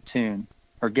arrow to tune,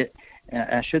 or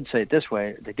I should say it this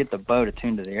way, to get the bow to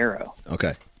tune to the arrow.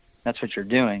 Okay. That's what you're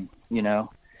doing,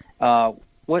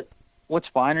 What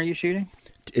spine are you shooting?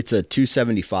 It's a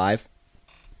 275.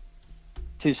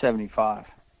 275.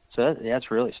 So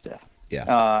that's really stiff. Yeah.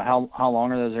 How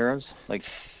long are those arrows? Like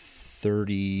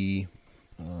 30.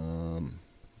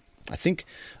 I think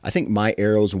my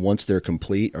arrows, once they're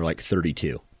complete, are like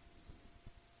 32.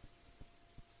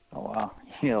 Oh wow,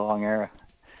 you got a long arrow.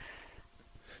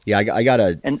 Yeah, I got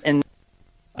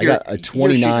a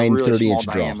 29, really 30 inch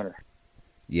draw. Diameter.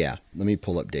 Yeah, let me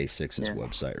pull up Day 6's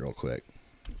website real quick.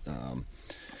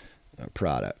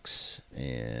 Products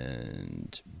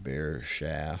and bare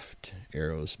shaft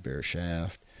arrows, bare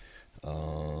shaft.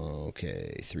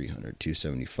 Okay, 300,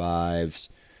 275s,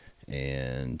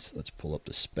 and let's pull up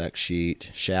the spec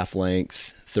sheet. Shaft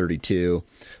length 32.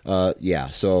 Yeah,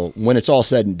 so when it's all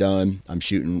said and done, I'm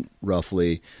shooting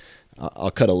roughly.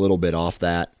 I'll cut a little bit off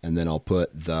that, and then I'll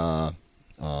put the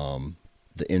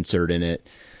insert in it.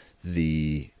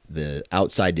 The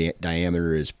outside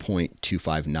diameter is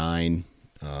 0.259,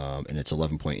 and it's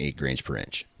 11.8 grains per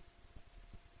inch.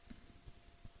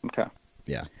 Okay.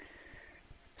 Yeah.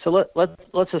 So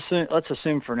let's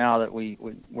assume for now that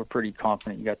we're pretty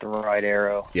confident you got the right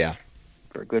arrow. Yeah.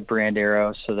 For a good brand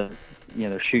arrow, so that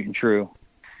they're shooting true.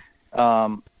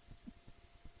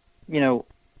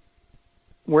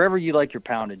 Wherever you like your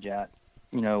poundage at,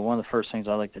 one of the first things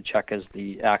I like to check is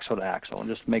the axle to axle, and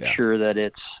just make sure that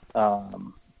it's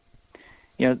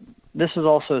this is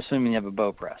also assuming you have a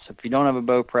bow press. If you don't have a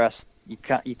bow press,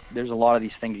 there's a lot of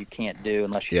these things you can't do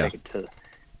unless you take it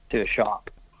to a shop.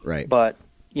 Right. But,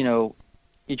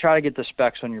 you try to get the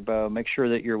specs on your bow, make sure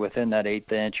that you're within that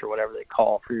 1/8 inch or whatever they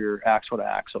call for your axle to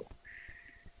axle,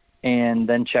 and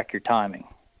then check your timing.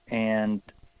 And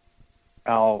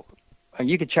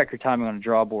you can check your timing on a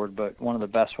draw board, but one of the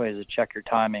best ways to check your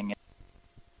timing,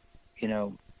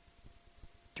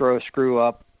 throw a screw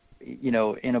up,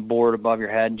 in a board above your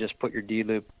head and just put your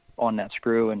D-loop on that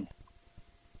screw and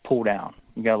pull down.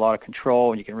 You got a lot of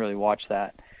control and you can really watch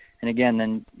that. And again,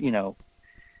 then,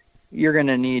 you're going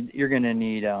to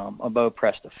need a bow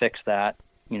press to fix that,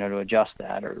 to adjust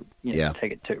that, or,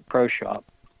 take it to a pro shop.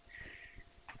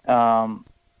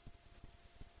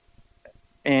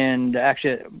 And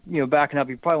actually, backing up,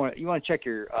 you want to check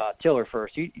your tiller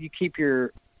first. You keep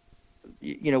your,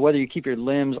 whether you keep your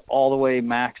limbs all the way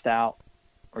maxed out,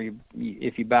 or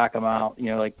if you back them out,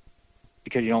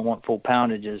 because you don't want full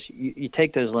poundages, you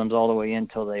take those limbs all the way in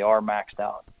until they are maxed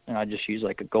out. And I just use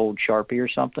like a gold Sharpie or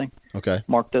something. Okay.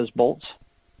 Mark those bolts.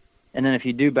 And then if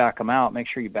you do back them out, make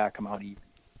sure you back them out even.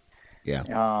 Yeah.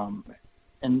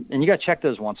 And you got to check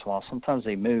those once in a while. Sometimes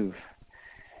they move.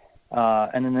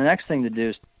 And then the next thing to do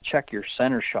is check your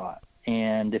center shot.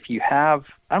 And if you have,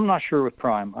 I'm not sure with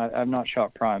Prime, I've not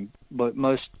shot Prime, but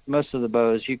most of the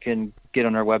bows you can get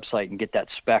on their website and get that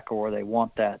spec or they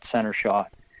want that center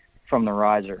shot from the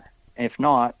riser. And if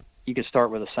not, you can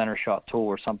start with a center shot tool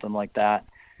or something like that,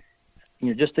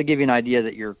 just to give you an idea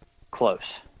that you're close.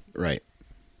 Right.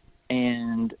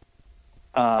 And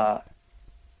now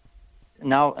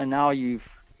you've,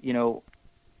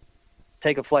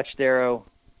 take a fletched arrow,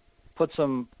 put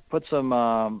some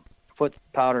foot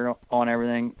powder on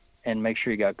everything, and make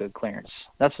sure you got good clearance.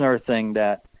 That's another thing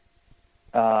that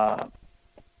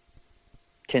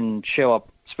can show up,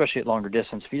 especially at longer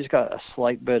distance. If you just got a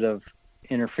slight bit of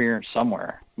interference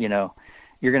somewhere, you're going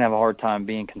to have a hard time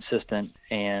being consistent,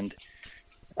 and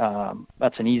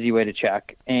that's an easy way to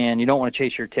check. And you don't want to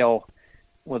chase your tail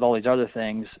with all these other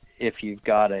things if you've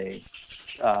got a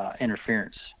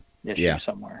interference issue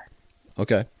somewhere.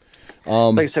 Okay.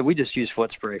 Like I said, we just use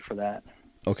foot spray for that.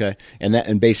 Okay.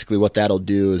 And basically what that'll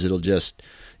do is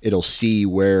it'll see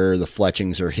where the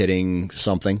fletchings are hitting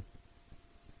something.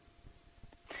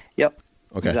 Yep.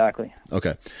 Okay. Exactly.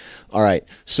 Okay. All right.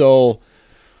 So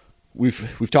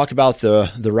we've talked about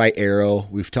the right arrow.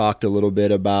 We've talked a little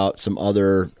bit about some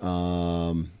other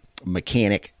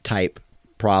mechanic type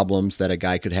problems that a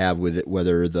guy could have with it,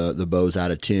 whether the bow's out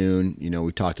of tune.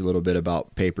 We talked a little bit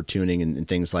about paper tuning and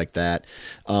things like that.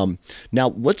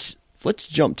 Now let's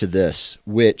jump to this,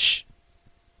 which,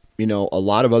 a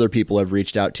lot of other people have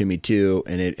reached out to me too,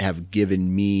 and it have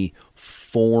given me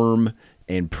form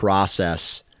and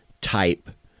process type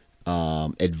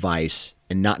advice,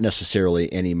 and not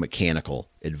necessarily any mechanical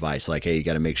advice. Like, hey, you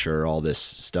got to make sure all this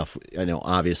stuff,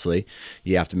 obviously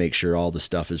you have to make sure all the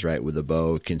stuff is right with the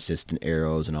bow, consistent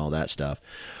arrows and all that stuff.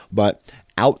 But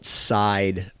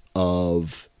outside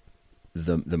of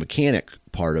the mechanic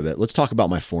part of it, let's talk about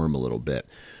my form a little bit.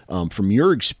 From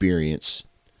your experience,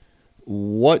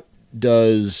 what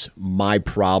does my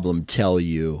problem tell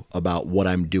you about what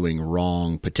I'm doing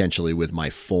wrong potentially with my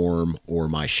form or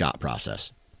my shot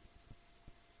process?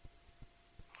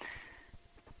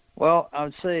 Well, I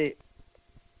would say,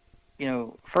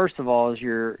 first of all is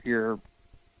your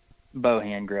bow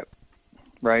hand grip,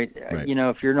 right?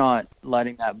 If you're not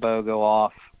letting that bow go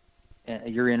off,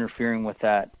 you're interfering with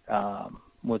that,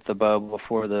 with the bow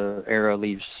before the arrow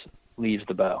leaves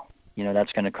the bow.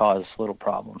 That's going to cause little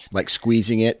problems. Like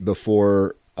squeezing it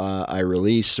before I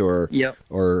release, or yep.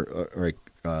 or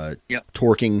yep.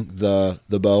 torquing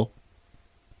the bow.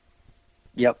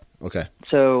 Yep. Okay.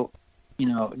 So,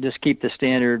 just keep the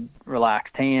standard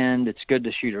relaxed hand. It's good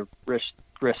to shoot a wrist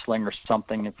sling or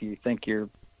something if you think you're,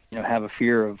 have a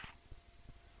fear of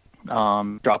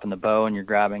dropping the bow and you're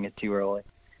grabbing it too early.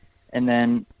 And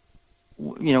then,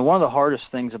 one of the hardest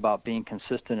things about being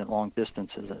consistent at long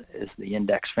distance is the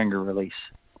index finger release.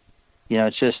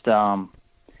 It's just,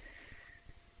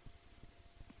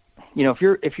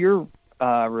 if your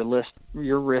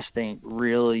wrist ain't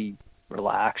really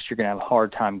relaxed, you're going to have a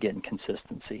hard time getting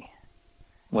consistency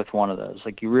with one of those.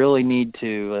 Like, you really need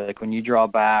to, like, when you draw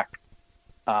back,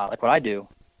 like what I do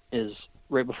is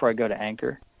right before I go to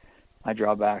anchor, I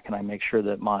draw back and I make sure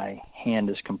that my hand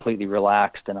is completely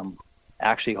relaxed and I'm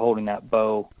actually holding that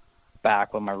bow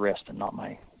back with my wrist and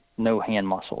no hand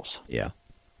muscles. Yeah.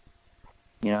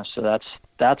 So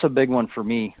that's a big one for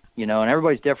me, and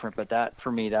everybody's different, but that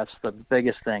for me, that's the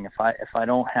biggest thing. If I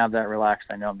don't have that relaxed,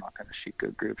 I know I'm not going to shoot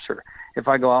good groups, or if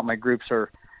I go out, my groups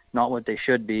are not what they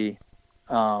should be.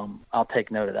 I'll take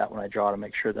note of that when I draw to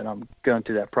make sure that I'm going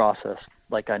through that process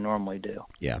like I normally do.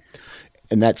 Yeah.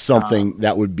 And that's something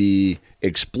that would be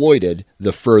exploited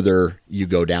the further you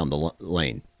go down the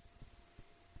lane.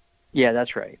 Yeah,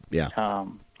 that's right. Yeah.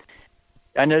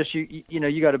 I noticed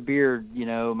you got a beard,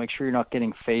 make sure you're not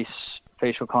getting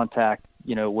facial contact,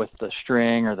 with the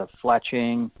string or the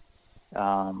fletching,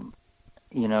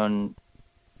 and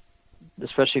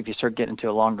especially if you start getting to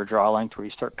a longer draw length where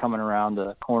you start coming around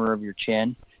the corner of your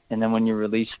chin. And then when you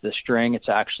release the string, it's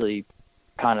actually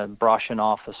kind of brushing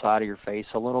off the side of your face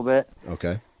a little bit.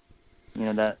 Okay.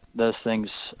 That those things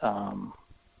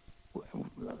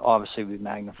obviously be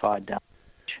magnified down.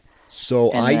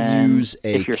 So I use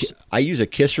a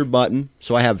kisser button.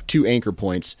 So I have two anchor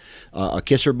points, a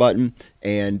kisser button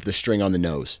and the string on the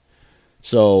nose.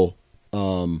 So,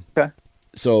 okay.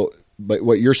 So, but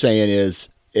what you're saying is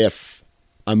if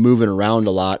I'm moving around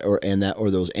a lot or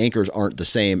those anchors aren't the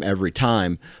same every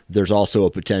time, there's also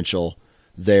a potential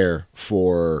there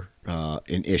for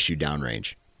an issue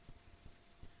downrange.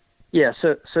 Yeah.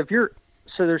 So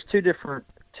there's two different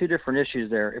issues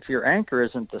there. If your anchor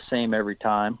isn't the same every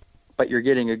time, but you're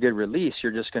getting a good release,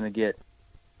 you're just going to get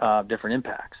different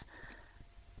impacts.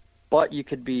 But you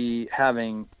could be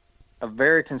having a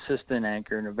very consistent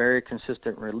anchor and a very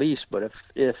consistent release, but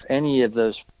if any of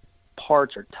those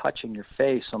parts are touching your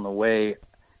face on the way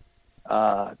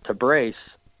to brace,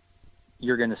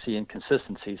 you're going to see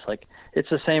inconsistencies. Like it's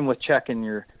the same with checking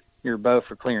your bow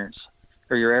for clearance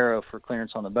or your arrow for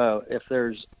clearance on the bow. If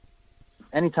there's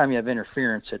anytime you have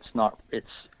interference, it's not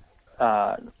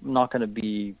going to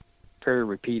be very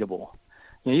repeatable.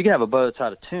 You can have a bow that's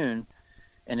out of tune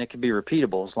and it can be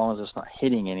repeatable as long as it's not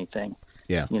hitting anything.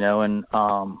 Yeah. And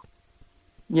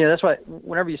that's why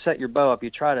whenever you set your bow up,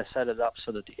 you try to set it up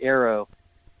so that the arrow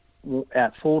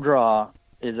at full draw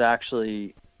is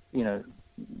actually,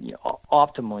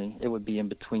 optimally it would be in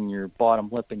between your bottom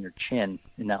lip and your chin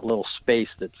in that little space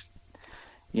that's,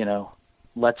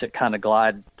 lets it kind of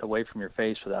glide away from your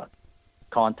face without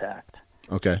contact.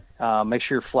 Okay. Make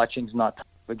sure your fletching's not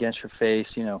against your face.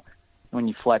 When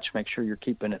you fletch, make sure you're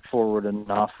keeping it forward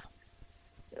enough.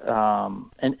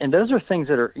 And those are things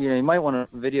that are, you might want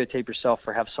to videotape yourself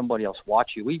or have somebody else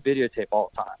watch you. We videotape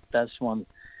all the time. That's one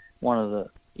of the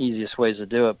easiest ways to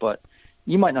do it. But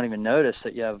you might not even notice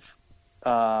that you have,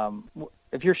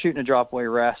 if you're shooting a drop away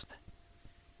rest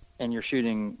and you're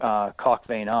shooting cock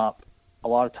vein up, a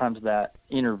lot of times that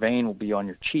inner vein will be on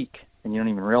your cheek and you don't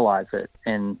even realize it.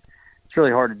 And it's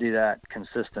really hard to do that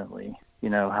consistently,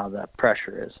 how that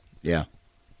pressure is. Yeah.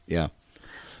 Yeah.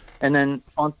 And then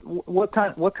on what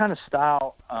kind of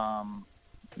style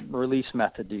release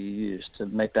method do you use to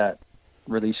make that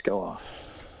release go off?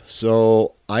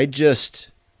 So I just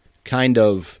kind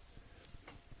of,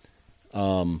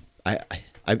 I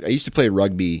used to play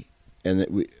rugby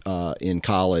and in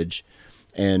college,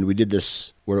 and we did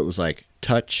this where it was like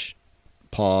touch,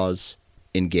 pause,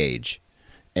 engage.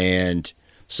 And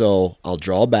so I'll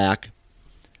draw back,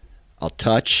 I'll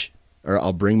touch, or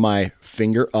I'll bring my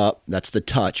finger up. That's the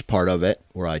touch part of it,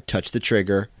 where I touch the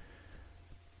trigger.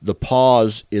 The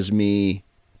pause is me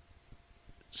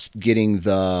getting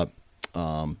the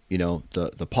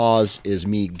pause is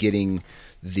me getting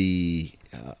the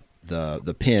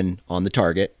pin on the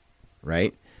target,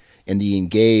 right? And the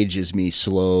engage is me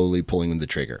slowly pulling the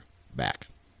trigger back.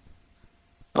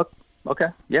 Okay.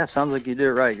 Yeah, sounds like you do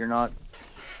it right. You're not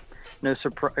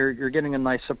you're getting a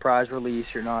nice surprise release.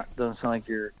 Doesn't sound like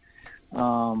you're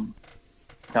not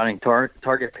any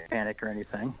target panic or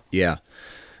anything. Yeah.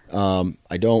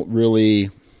 I don't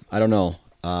know.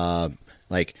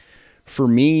 Like for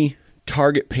me,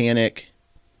 target panic,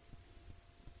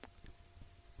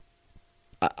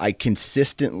 I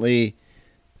consistently,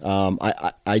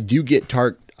 I do get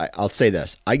I'll say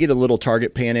this. I get a little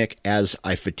target panic as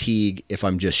I fatigue if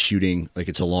I'm just shooting, like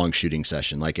it's a long shooting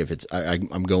session. Like if it's,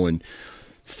 I'm going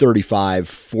 35,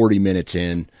 40 minutes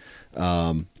in,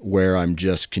 where I'm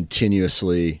just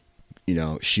continuously,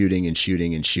 shooting and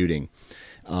shooting and shooting.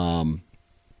 And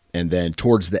then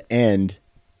towards the end,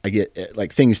 I get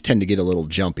like things tend to get a little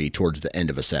jumpy towards the end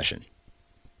of a session.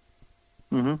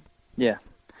 Mm-hmm. Yeah.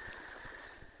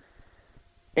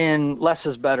 And less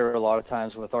is better a lot of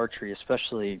times with archery,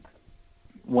 especially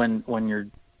when you're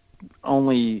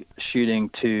only shooting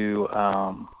to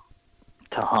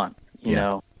hunt, you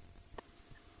know.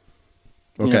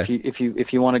 Okay. If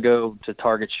you want to go to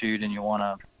target shoot and you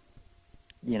want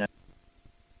to,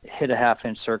 hit a 1/2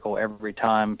 inch circle every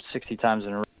time, 60 times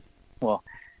in a row, well,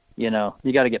 you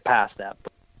got to get past that.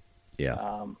 But,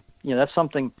 yeah. That's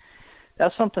something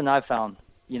I've found,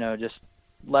 just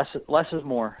less is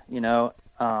more,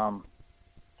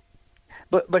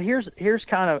 But here's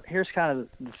kind of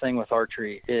the thing with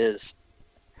archery is,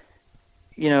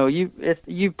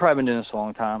 you've probably been doing this a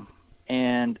long time,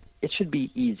 and it should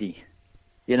be easy.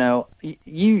 You know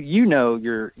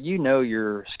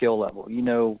your skill level.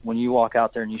 When you walk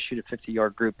out there and you shoot a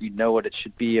 50-yard group, you know what it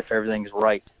should be if everything's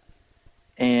right.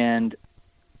 And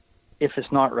if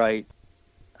it's not right,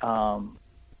 and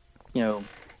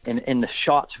the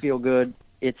shots feel good,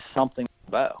 it's something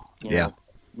about bow.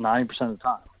 90% of the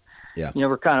time. Yeah.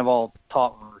 We're kind of all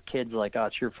taught when we're kids, like, oh,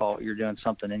 it's your fault, you're doing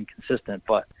something inconsistent.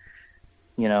 But,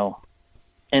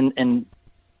 and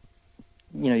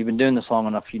you've been doing this long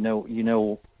enough, you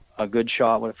know a good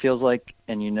shot, what it feels like,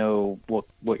 and you know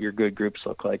what your good groups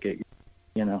look like at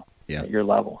your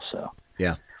level. So,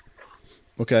 yeah.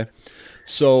 Okay.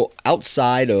 So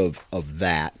outside of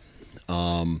that,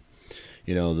 the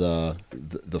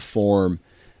form,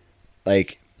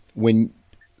 like when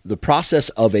the process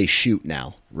of a shoot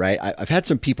now, right? I've had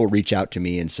some people reach out to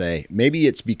me and say, maybe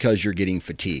it's because you're getting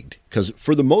fatigued. Because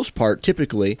for the most part,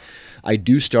 typically I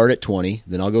do start at 20,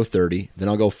 then I'll go 30, then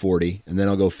I'll go 40, and then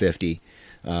I'll go 50,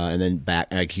 and then back,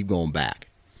 and I keep going back.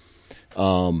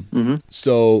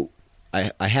 So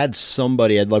I had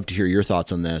somebody, I'd love to hear your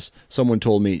thoughts on this. Someone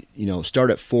told me, start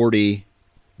at 40,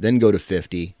 then go to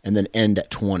 50, and then end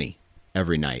at 20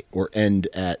 every night, or end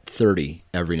at 30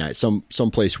 every night. Some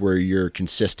place where you're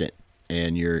consistent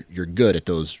and you're good at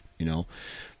those.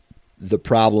 The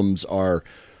problems are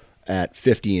at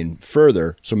 50 and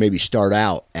further. So maybe start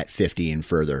out at 50 and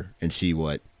further and see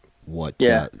what.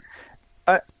 Yeah,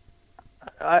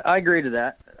 I agree to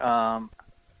that.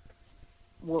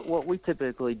 What we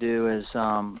typically do is,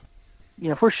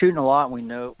 if we're shooting a lot and we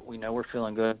know we're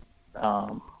feeling good,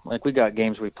 like we got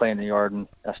games we play in the yard, and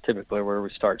that's typically where we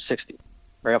start 60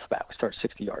 right off the bat. We start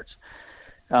 60 yards.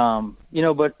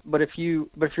 But if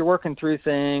you're working through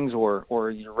things,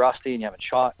 or you're rusty and you haven't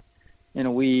shot in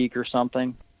a week or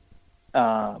something,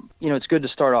 it's good to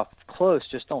start off close.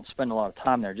 Just don't spend a lot of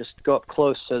time there. Just go up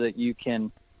close so that you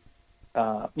can,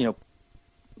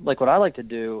 like what I like to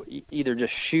do, either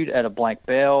just shoot at a blank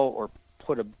bail or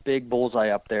put a big bullseye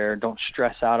up there. Don't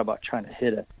stress out about trying to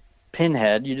hit a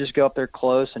pinhead. You just go up there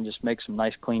close and just make some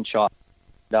nice clean shots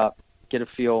up, get a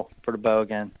feel for the bow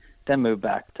again, then move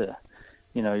back to,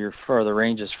 your further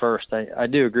ranges first. I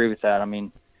do agree with that. I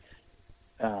mean,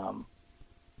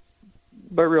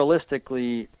 but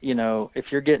realistically,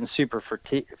 if you're getting super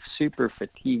fatigued,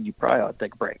 you probably ought to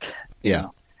take a break. Yeah.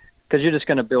 Because you're just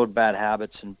going to build bad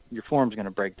habits, and your form's going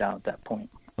to break down at that point.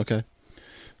 Okay.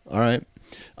 All right.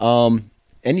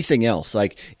 Anything else?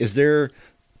 Like, is there,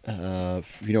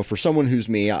 for someone who's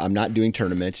me, I'm not doing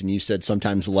tournaments, and you said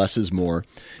sometimes less is more.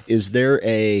 Is there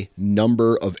a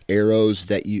number of arrows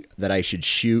that I should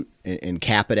shoot and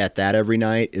cap it at that every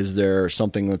night? Is there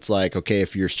something that's like, okay,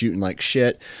 if you're shooting like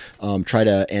shit, try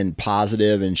to end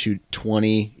positive and shoot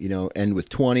 20, end with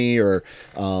 20, or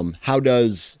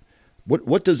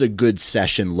what does a good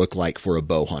session look like for a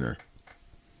bow hunter?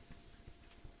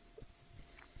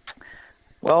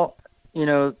 Well,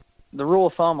 the rule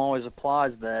of thumb always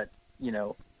applies that,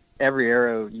 every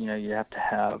arrow, you have to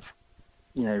have,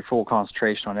 your full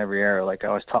concentration on every arrow. Like I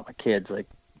always taught my kids, like,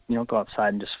 you don't go outside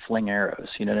and just fling arrows.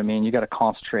 You know what I mean? You got to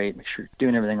concentrate, make sure you're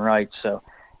doing everything right. So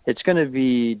it's going to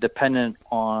be dependent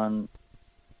on,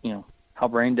 how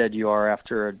brain dead you are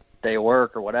after a day of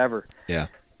work or whatever. Yeah.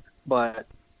 But,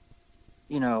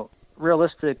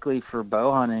 realistically for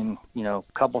bow hunting, a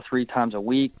couple, 3 times a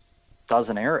week,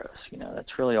 dozen arrows,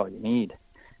 that's really all you need.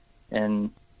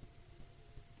 And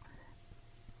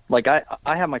like I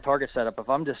have my target set up. If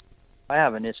I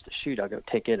have an itch to shoot, I'll go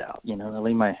take it out. I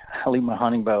leave my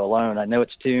hunting bow alone. I know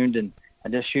it's tuned, and I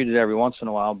just shoot it every once in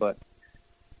a while. But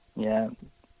yeah,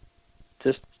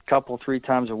 just a couple, 3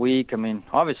 times a week. I mean,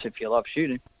 obviously, if you love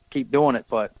shooting, keep doing it.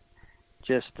 But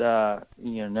just know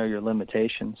your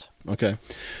limitations. Okay,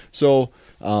 so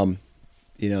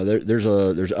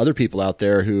there's other people out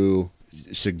there who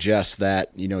suggest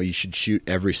that you should shoot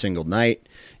every single night.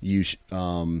 You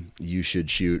should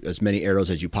shoot as many arrows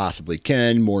as you possibly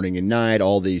can, morning and night.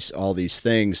 All these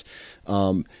things.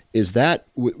 Is that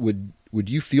would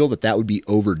you feel that would be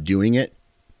overdoing it?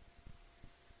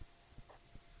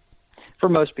 For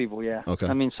most people, yeah. Okay.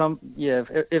 I mean,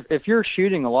 if you're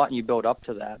shooting a lot and you build up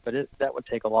to that, but that would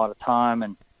take a lot of time,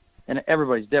 and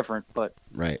everybody's different. But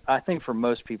right. I think for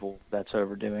most people, that's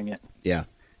overdoing it. Yeah.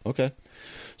 Okay.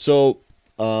 So,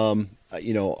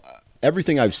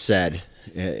 everything I've said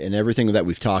and everything that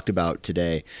we've talked about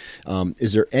today,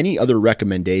 is there any other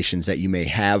recommendations that you may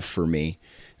have for me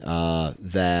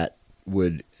that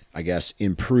would, I guess,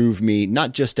 improve me,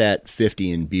 not just at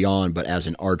 50 and beyond, but as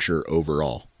an archer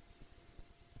overall?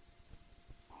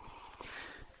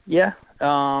 Yeah.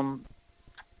 A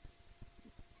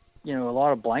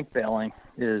lot of blank bailing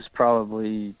is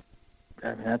probably,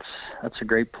 that's a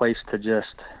great place to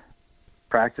just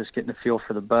practice getting a feel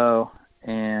for the bow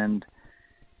and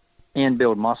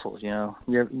build muscles. Do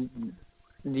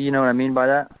you know what I mean by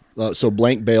that? So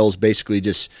blank bail is basically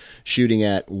just shooting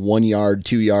at 1 yard,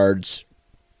 2 yards,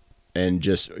 and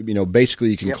just, basically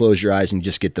you can close your eyes and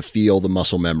just get the feel, the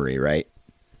muscle memory, right?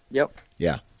 Yep.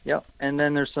 Yeah. Yep. And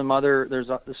then there's some other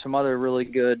really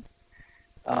good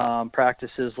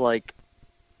practices, like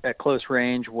at close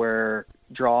range, where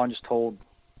draw and just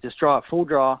draw at full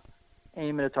draw,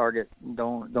 aim at a target.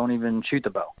 Don't even shoot the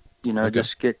bow. Okay.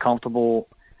 Just get comfortable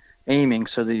aiming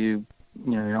so that you're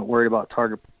not worried about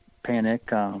target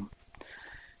panic.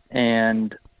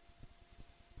 And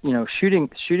shooting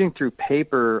through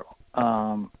paper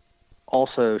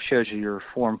also shows you your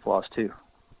form flaws too.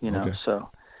 Okay. So.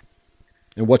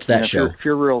 And what's that show? If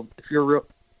you're real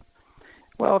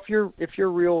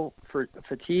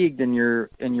fatigued and your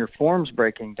form's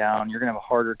breaking down, you're gonna have a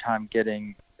harder time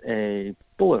getting a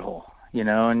bullet hole,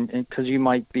 and because you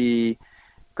might be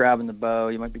grabbing the bow,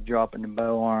 you might be dropping the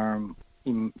bow arm,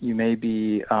 you may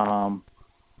be, pulling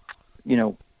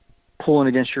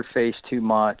against your face too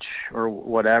much or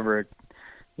whatever,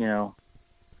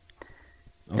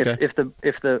 Okay. If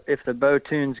the bow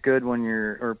tune's good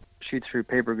or shoots through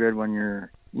paper good when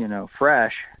you're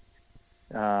fresh,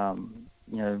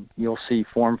 you'll see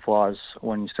form flaws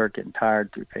when you start getting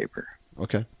tired through paper.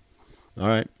 Okay. All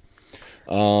right.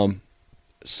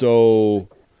 So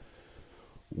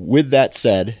with that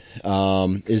said,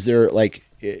 is there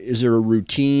a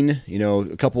routine,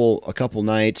 a couple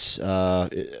nights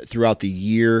throughout the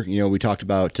year? We talked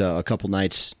about a couple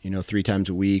nights, 3 times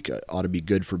a week ought to be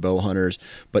good for bow hunters,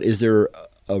 but is there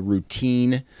a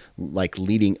routine like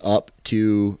leading up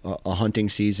to a hunting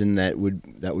season that would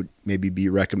maybe be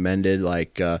recommended?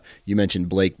 Like you mentioned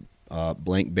blank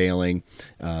bailing,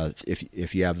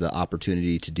 if you have the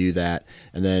opportunity to do that.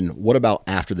 And then what about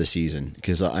after the season?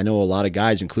 Because I know a lot of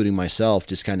guys, including myself,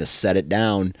 just kind of set it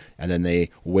down and then they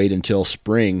wait until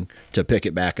spring to pick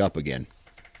it back up again.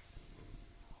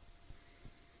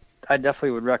 I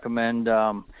definitely would recommend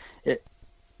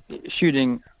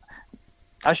shooting.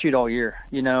 I shoot all year,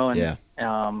 and Yeah.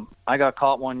 I got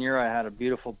caught one year. I had a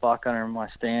beautiful buck under my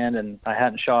stand, and I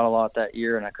hadn't shot a lot that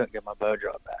year, and I couldn't get my bow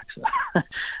draw back. So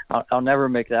I'll never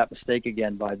make that mistake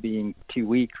again by being too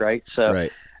weak, right? So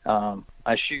Right.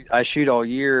 I shoot all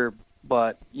year,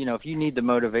 but if you need the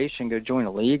motivation, go join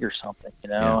a league or something,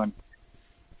 Yeah. And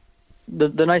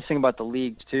the nice thing about the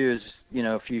leagues too is,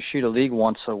 if you shoot a league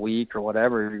once a week or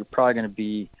whatever, you're probably going to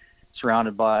be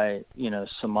surrounded by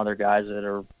some other guys that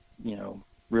are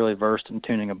really versed in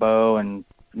tuning a bow and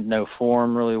know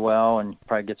form really well, and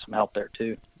probably get some help there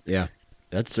too. Yeah,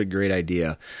 that's a great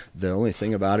idea. The only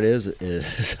thing about it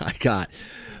is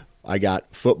I got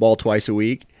football twice a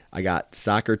week. I got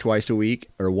soccer twice a week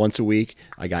or once a week.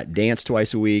 I got dance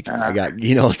twice a week. I got,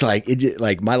 it's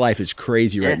like my life is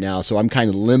crazy right now. So I'm kind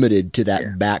of limited to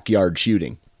that backyard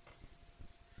shooting.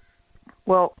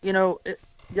 Well, the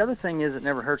other thing is it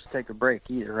never hurts to take a break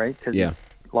either, right? Because Yeah.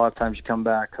 a lot of times you come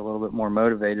back a little bit more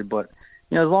motivated, but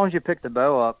as long as you pick the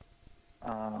bow up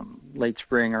late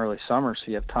spring, early summer, so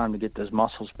you have time to get those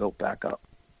muscles built back up.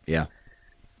 Yeah.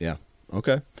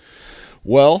 Okay.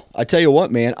 Well, I tell you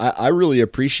what, man, I really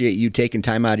appreciate you taking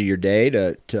time out of your day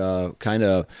to kind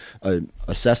of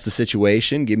assess the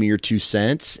situation, give me your 2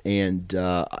 cents. And,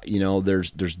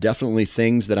 there's definitely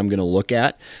things that I'm going to look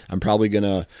at. I'm probably going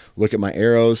to look at my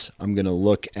arrows. I'm going to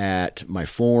look at my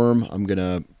form. I'm going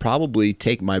to probably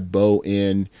take my bow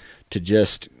in to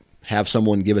just have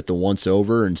someone give it the once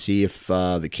over and see if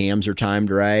the cams are timed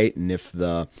right. And if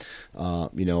the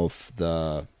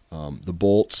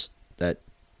bolts that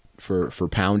for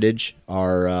poundage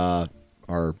are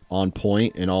on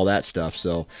point and all that stuff.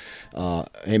 So,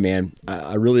 hey man,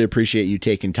 I really appreciate you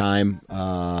taking time,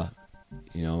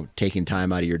 taking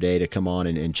time out of your day to come on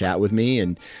and chat with me,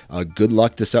 and good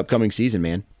luck this upcoming season,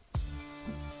 man.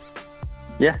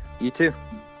 Yeah, you too.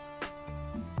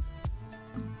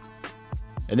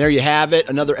 And there you have it.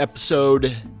 Another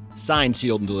episode signed,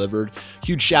 sealed, and delivered.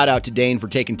 Huge shout out to Dane for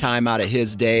taking time out of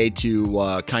his day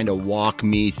to kind of walk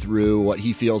me through what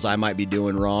he feels I might be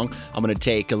doing wrong. I'm going to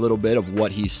take a little bit of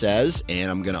what he says and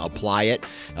I'm going to apply it.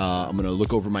 I'm going to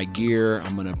look over my gear.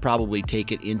 I'm going to probably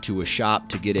take it into a shop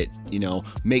to get it,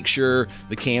 make sure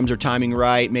the cams are timing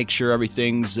right, make sure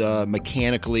everything's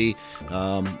mechanically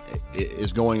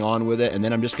is going on with it. And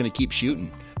then I'm just going to keep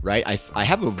shooting. Right.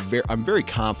 I'm very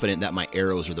confident that my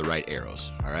arrows are the right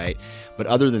arrows. All right. But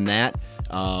other than that,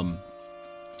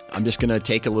 I'm just going to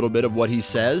take a little bit of what he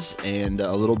says and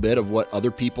a little bit of what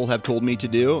other people have told me to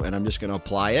do, and I'm just going to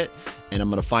apply it, and I'm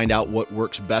going to find out what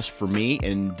works best for me.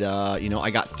 And I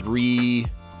got 3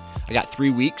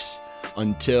 weeks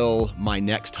until my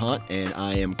next hunt, and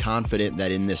I am confident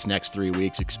that in this next 3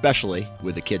 weeks, especially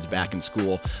with the kids back in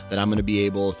school, that I'm going to be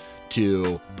able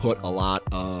to put a lot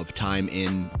of time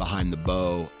in behind the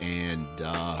bow and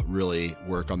really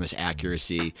work on this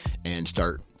accuracy and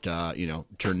start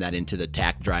turn that into the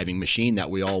tack driving machine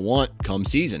that we all want come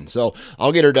season. So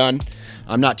I'll get her done.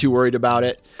 I'm not too worried about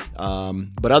it.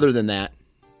 But other than that,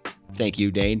 thank you,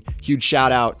 Dane. Huge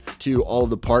shout out to all of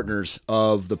the partners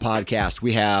of the podcast.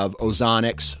 We have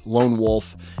Ozonics, Lone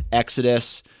Wolf,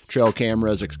 Exodus, Trail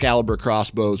Cameras, Excalibur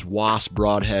Crossbows, Wasp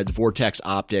Broadheads, Vortex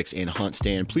Optics, and Hunt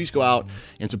Stand. Please go out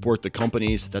and support the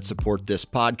companies that support this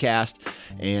podcast.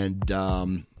 And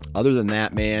other than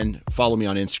that, man, follow me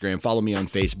on Instagram, follow me on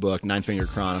Facebook, Nine Finger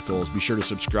Chronicles. Be sure to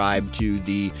subscribe to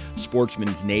the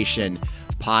Sportsman's Nation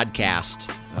podcast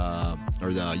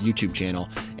or the YouTube channel.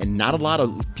 And not a lot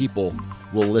of people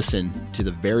will listen to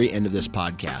the very end of this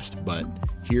podcast, but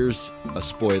here's a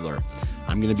spoiler.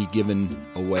 I'm going to be giving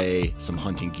away some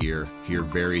hunting gear here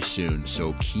very soon.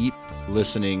 So keep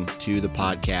listening to the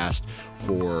podcast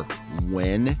for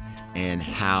when and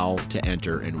how to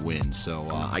enter and win. So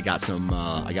I got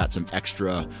some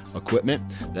extra equipment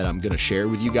that I'm going to share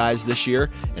with you guys this year,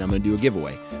 and I'm going to do a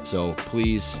giveaway. So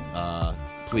please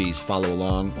follow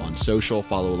along on social,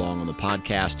 follow along on the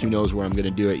podcast. Who knows where I'm going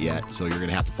to do it yet? So you're going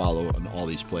to have to follow on all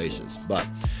these places. But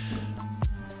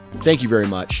thank you very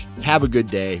much. Have a good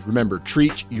day. Remember,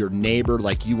 treat your neighbor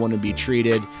like you want to be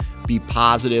treated. Be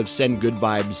positive. Send good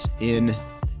vibes in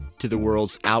to the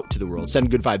world, out to the world.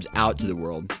 Send good vibes out to the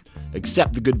world.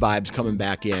 Accept the good vibes coming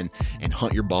back in, and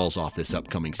hunt your balls off this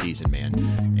upcoming season, man.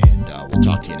 And we'll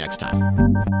talk to you next time.